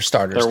week for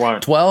starters. There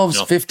weren't. 12s,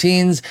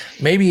 15s,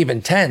 maybe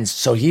even 10s.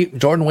 So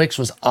Jordan Wicks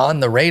was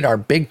on the radar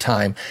big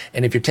time,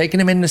 and if you're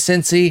taking him into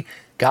Cincy,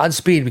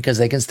 Godspeed, because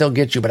they can still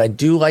get you, but I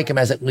do like him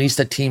as at least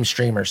a team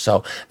streamer.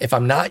 So if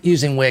I'm not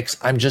using Wicks,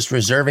 I'm just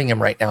reserving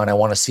him right now, and I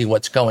want to see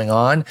what's going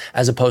on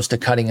as opposed to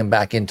cutting him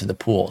back into the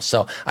pool.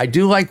 So I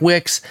do like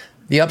Wicks.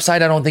 The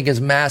upside I don't think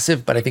is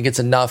massive, but I think it's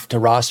enough to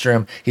roster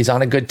him. He's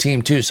on a good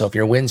team too, so if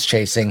you're wins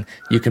chasing,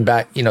 you can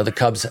back, the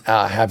Cubs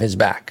have his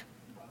back.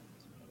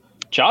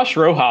 Josh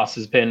Rojas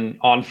has been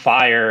on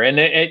fire,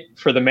 and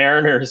for the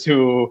Mariners,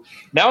 who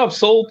now have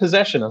sole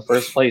possession of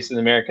first place in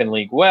the American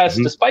League West,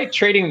 despite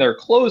trading their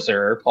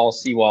closer, Paul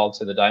Sewald,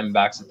 to the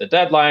Diamondbacks at the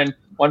deadline.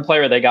 One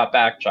player they got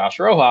back, Josh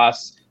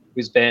Rojas,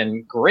 who's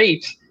been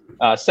great,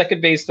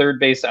 second base, third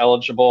base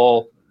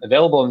eligible,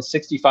 available in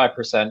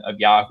 65% of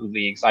Yahoo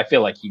leagues. I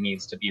feel like he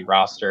needs to be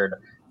rostered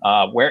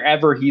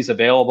wherever he's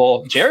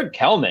available. Jared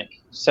Kelenic,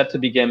 set to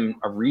begin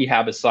a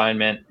rehab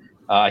assignment.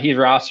 He's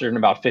rostered in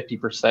about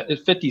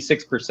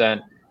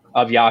 56%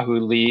 of Yahoo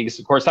leagues.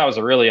 Of course, that was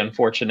a really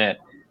unfortunate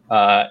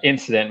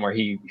incident where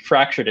he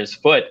fractured his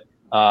foot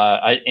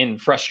in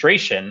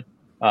frustration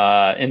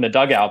in the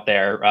dugout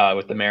there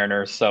with the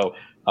Mariners. So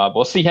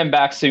we'll see him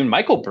back soon.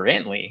 Michael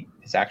Brantley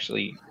is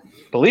actually,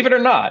 believe it or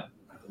not,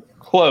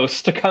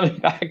 close to coming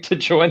back to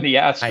join the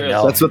Astros. I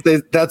know.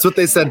 That's what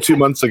they said 2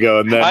 months ago,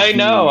 and then I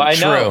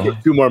know.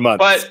 2 more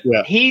months.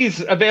 But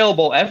he's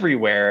available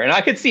everywhere, and I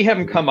could see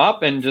him come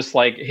up and just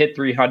like hit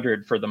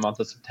 300 for the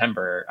month of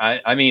September.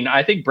 I mean,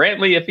 I think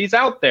Brantley, if he's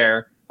out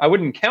there, I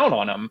wouldn't count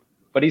on him,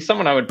 but he's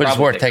someone I would. But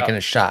probably it's worth taking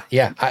a shot.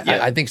 Yeah,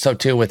 I think so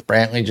too with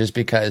Brantley, just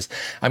because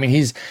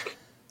he's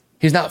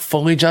not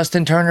fully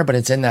Justin Turner, but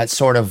it's in that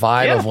sort of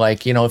vibe of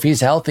like, if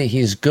he's healthy,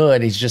 he's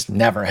good. He's just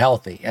never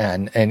healthy,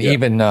 and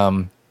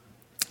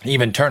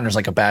even Turner's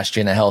like a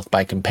bastion of health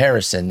by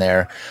comparison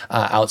there,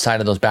 outside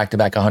of those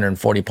back-to-back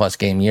 140-plus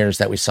game years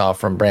that we saw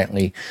from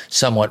Brantley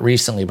somewhat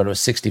recently, but it was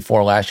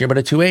 64 last year. But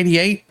a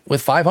 288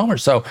 with 5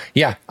 homers. So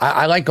yeah,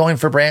 I like going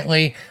for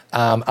Brantley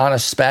on a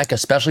spec,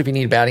 especially if you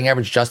need batting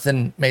average.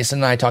 Justin Mason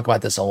and I talk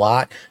about this a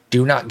lot.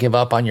 Do not give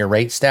up on your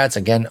rate stats.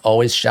 Again,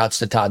 always shouts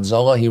to Todd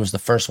Zola. He was the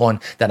first one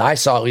that I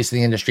saw, at least in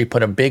the industry,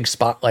 put a big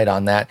spotlight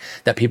on that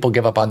people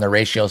give up on their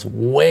ratios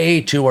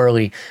way too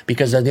early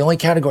because they're the only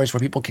categories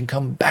where people can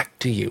come back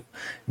to you.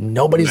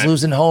 Nobody's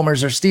losing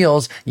homers or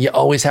steals. You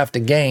always have to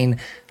gain.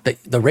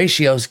 The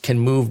ratios can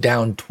move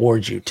down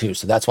towards you too.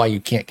 So that's why you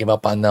can't give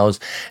up on those.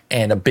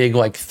 And a big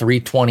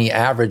 320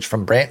 average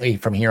from Brantley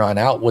from here on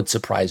out would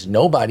surprise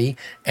nobody.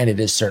 And it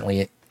is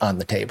certainly on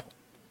the table.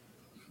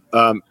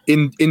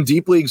 In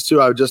deep leagues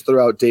too, I would just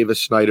throw out Davis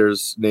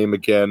Schneider's name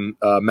again.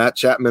 Matt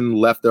Chapman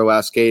left their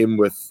last game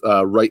with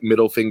right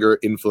middle finger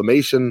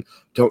inflammation.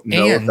 Don't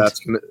know if that's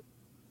going to...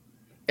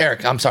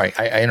 Eric, I'm sorry,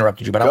 I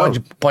interrupted you, but I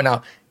wanted to point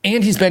out,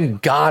 and he's been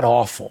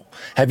god-awful.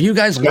 Have you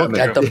guys looked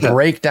at the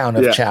breakdown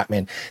of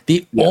Chapman?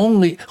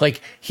 Only,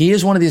 he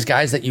is one of these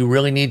guys that you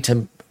really need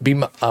to be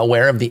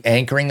aware of the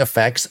anchoring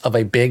effects of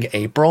a big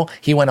April.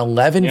 He went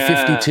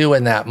 11.52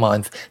 in that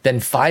month, then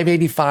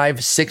 5.85,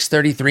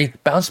 6.33,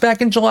 bounced back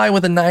in July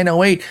with a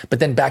 9.08, but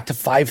then back to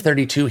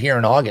 5.32 here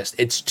in August.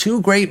 It's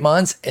 2 great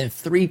months and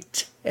 3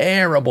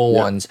 terrible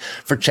ones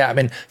for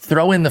Chapman.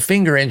 Throw in the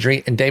finger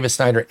injury, and Davis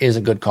Snyder is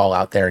a good call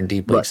out there in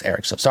deep leagues,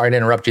 Eric. So sorry to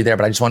interrupt you there,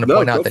 but I just wanted to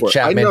point out that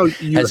Chapman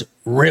has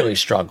really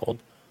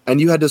struggled. And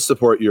you had to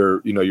support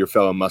your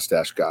fellow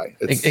mustache guy.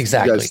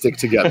 Exactly. You guys stick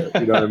together.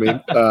 You know what I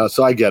mean?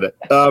 So I get it.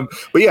 But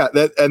yeah,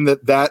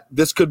 that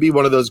this could be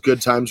one of those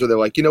good times where they're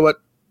like, you know what?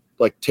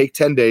 Take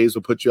 10 days.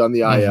 We'll put you on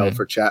the IL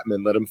for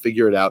Chapman. Let him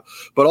figure it out.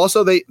 But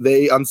also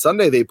they on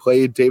Sunday, they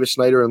played Davis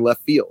Schneider in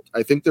left field.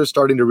 I think they're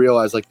starting to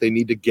realize they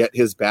need to get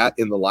his bat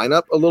in the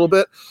lineup a little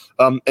bit.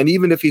 And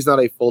even if he's not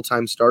a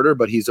full-time starter,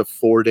 but he's a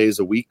 4 days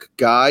a week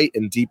guy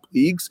in deep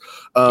leagues,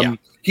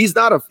 he's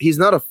not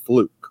a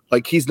fluke.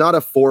 He's not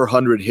a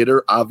 400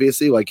 hitter,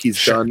 obviously,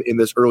 he's done in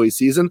this early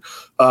season.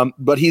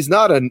 But he's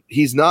not a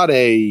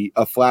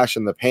flash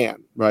in the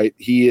pan, right?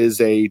 He is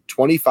a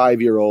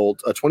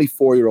 24-year-old,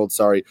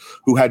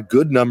 who had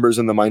good numbers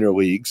in the minor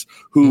leagues,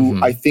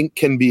 who I think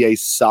can be a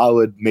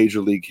solid major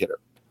league hitter.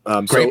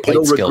 So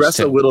it'll regress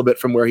a little bit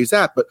from where he's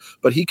at,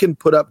 but he can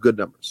put up good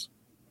numbers.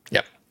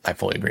 Yep, I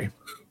fully agree.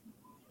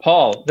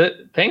 Paul,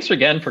 thanks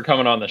again for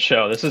coming on the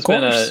show. This has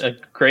been a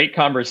great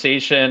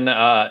conversation.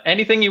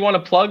 Anything you want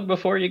to plug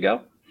before you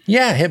go?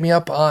 Yeah, hit me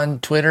up on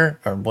Twitter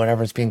or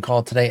whatever it's being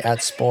called today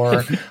at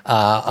Spore.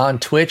 On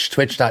Twitch,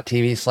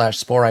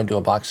 twitch.tv/Spore. I do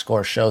a box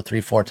score show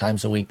 3-4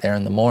 times a week there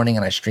in the morning,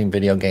 and I stream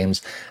video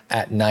games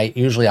at night,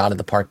 usually Out of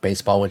the Park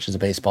Baseball, which is a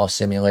baseball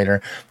simulator.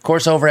 Of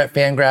course, over at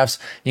Fangraphs,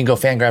 you can go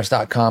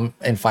fangraphs.com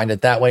and find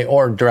it that way,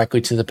 or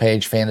directly to the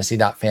page,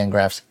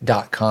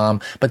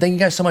 fantasy.fangraphs.com. But thank you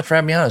guys so much for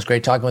having me on. It was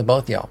great talking with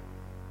both y'all.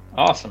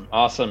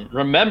 Awesome.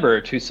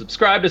 Remember to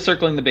subscribe to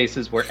Circling the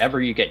Bases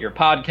wherever you get your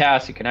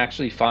podcasts. You can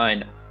actually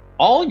find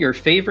all your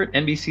favorite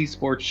NBC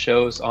Sports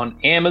shows on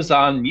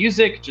Amazon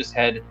Music. Just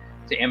head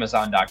to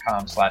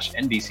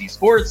amazon.com/NBC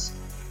Sports.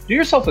 Do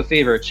yourself a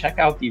favor, check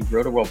out the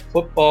Roto-World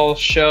Football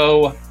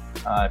show.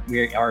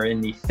 We are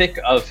in the thick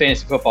of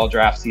fantasy football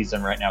draft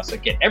season right now, so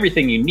get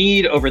everything you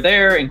need over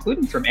there,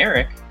 including from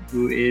Eric,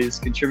 who is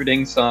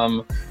contributing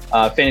some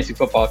fantasy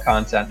football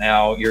content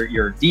now.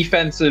 Your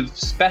defensive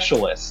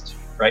specialist,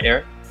 right,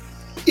 Eric?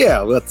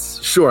 Yeah,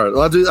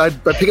 I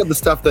pick up the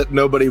stuff that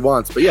nobody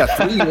wants, but yeah,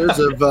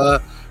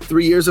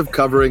 3 years of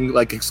covering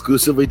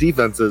exclusively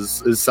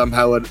defenses is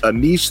somehow a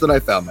niche that I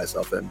found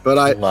myself in. But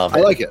I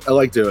like it. I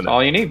like doing it.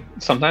 All you need.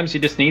 Sometimes you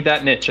just need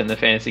that niche in the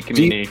fantasy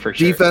community for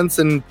sure. Defense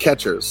and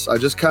catchers. I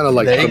just kind of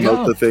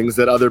promote the things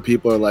that other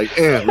people are like,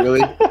 really?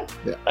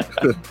 Yeah.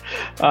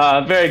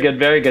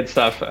 Very good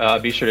stuff.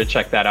 Be sure to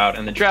check that out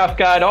in the draft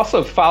guide.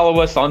 Also follow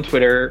us on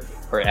Twitter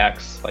or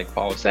X, like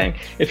Paul was saying.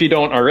 If you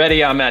don't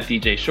already, I'm at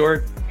DJ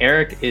Short.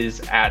 Eric is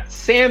at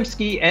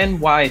Samsky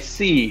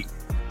NYC.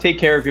 Take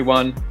care,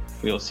 everyone.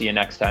 We will see you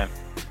next time.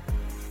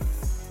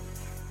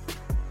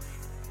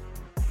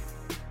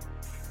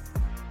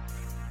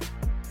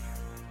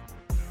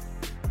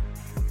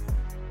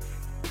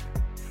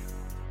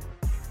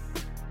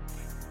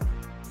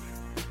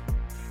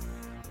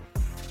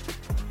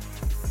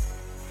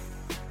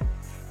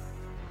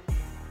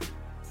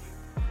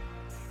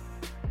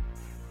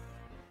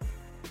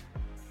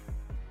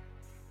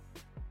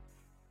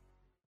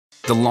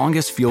 The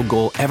longest field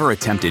goal ever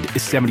attempted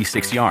is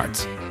 76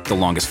 yards. The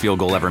longest field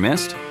goal ever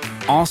missed?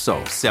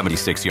 Also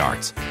 76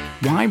 yards.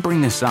 Why bring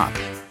this up?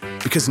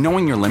 Because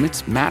knowing your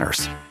limits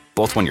matters,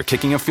 both when you're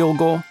kicking a field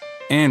goal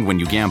and when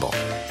you gamble.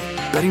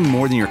 Betting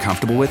more than you're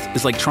comfortable with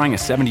is like trying a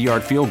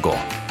 70-yard field goal.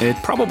 It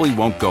probably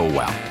won't go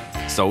well.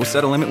 So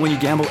set a limit when you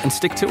gamble and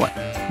stick to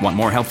it. Want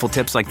more helpful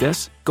tips like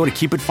this? Go to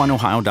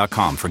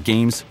keepitfunohio.com for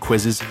games,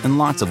 quizzes, and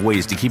lots of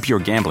ways to keep your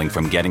gambling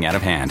from getting out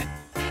of hand.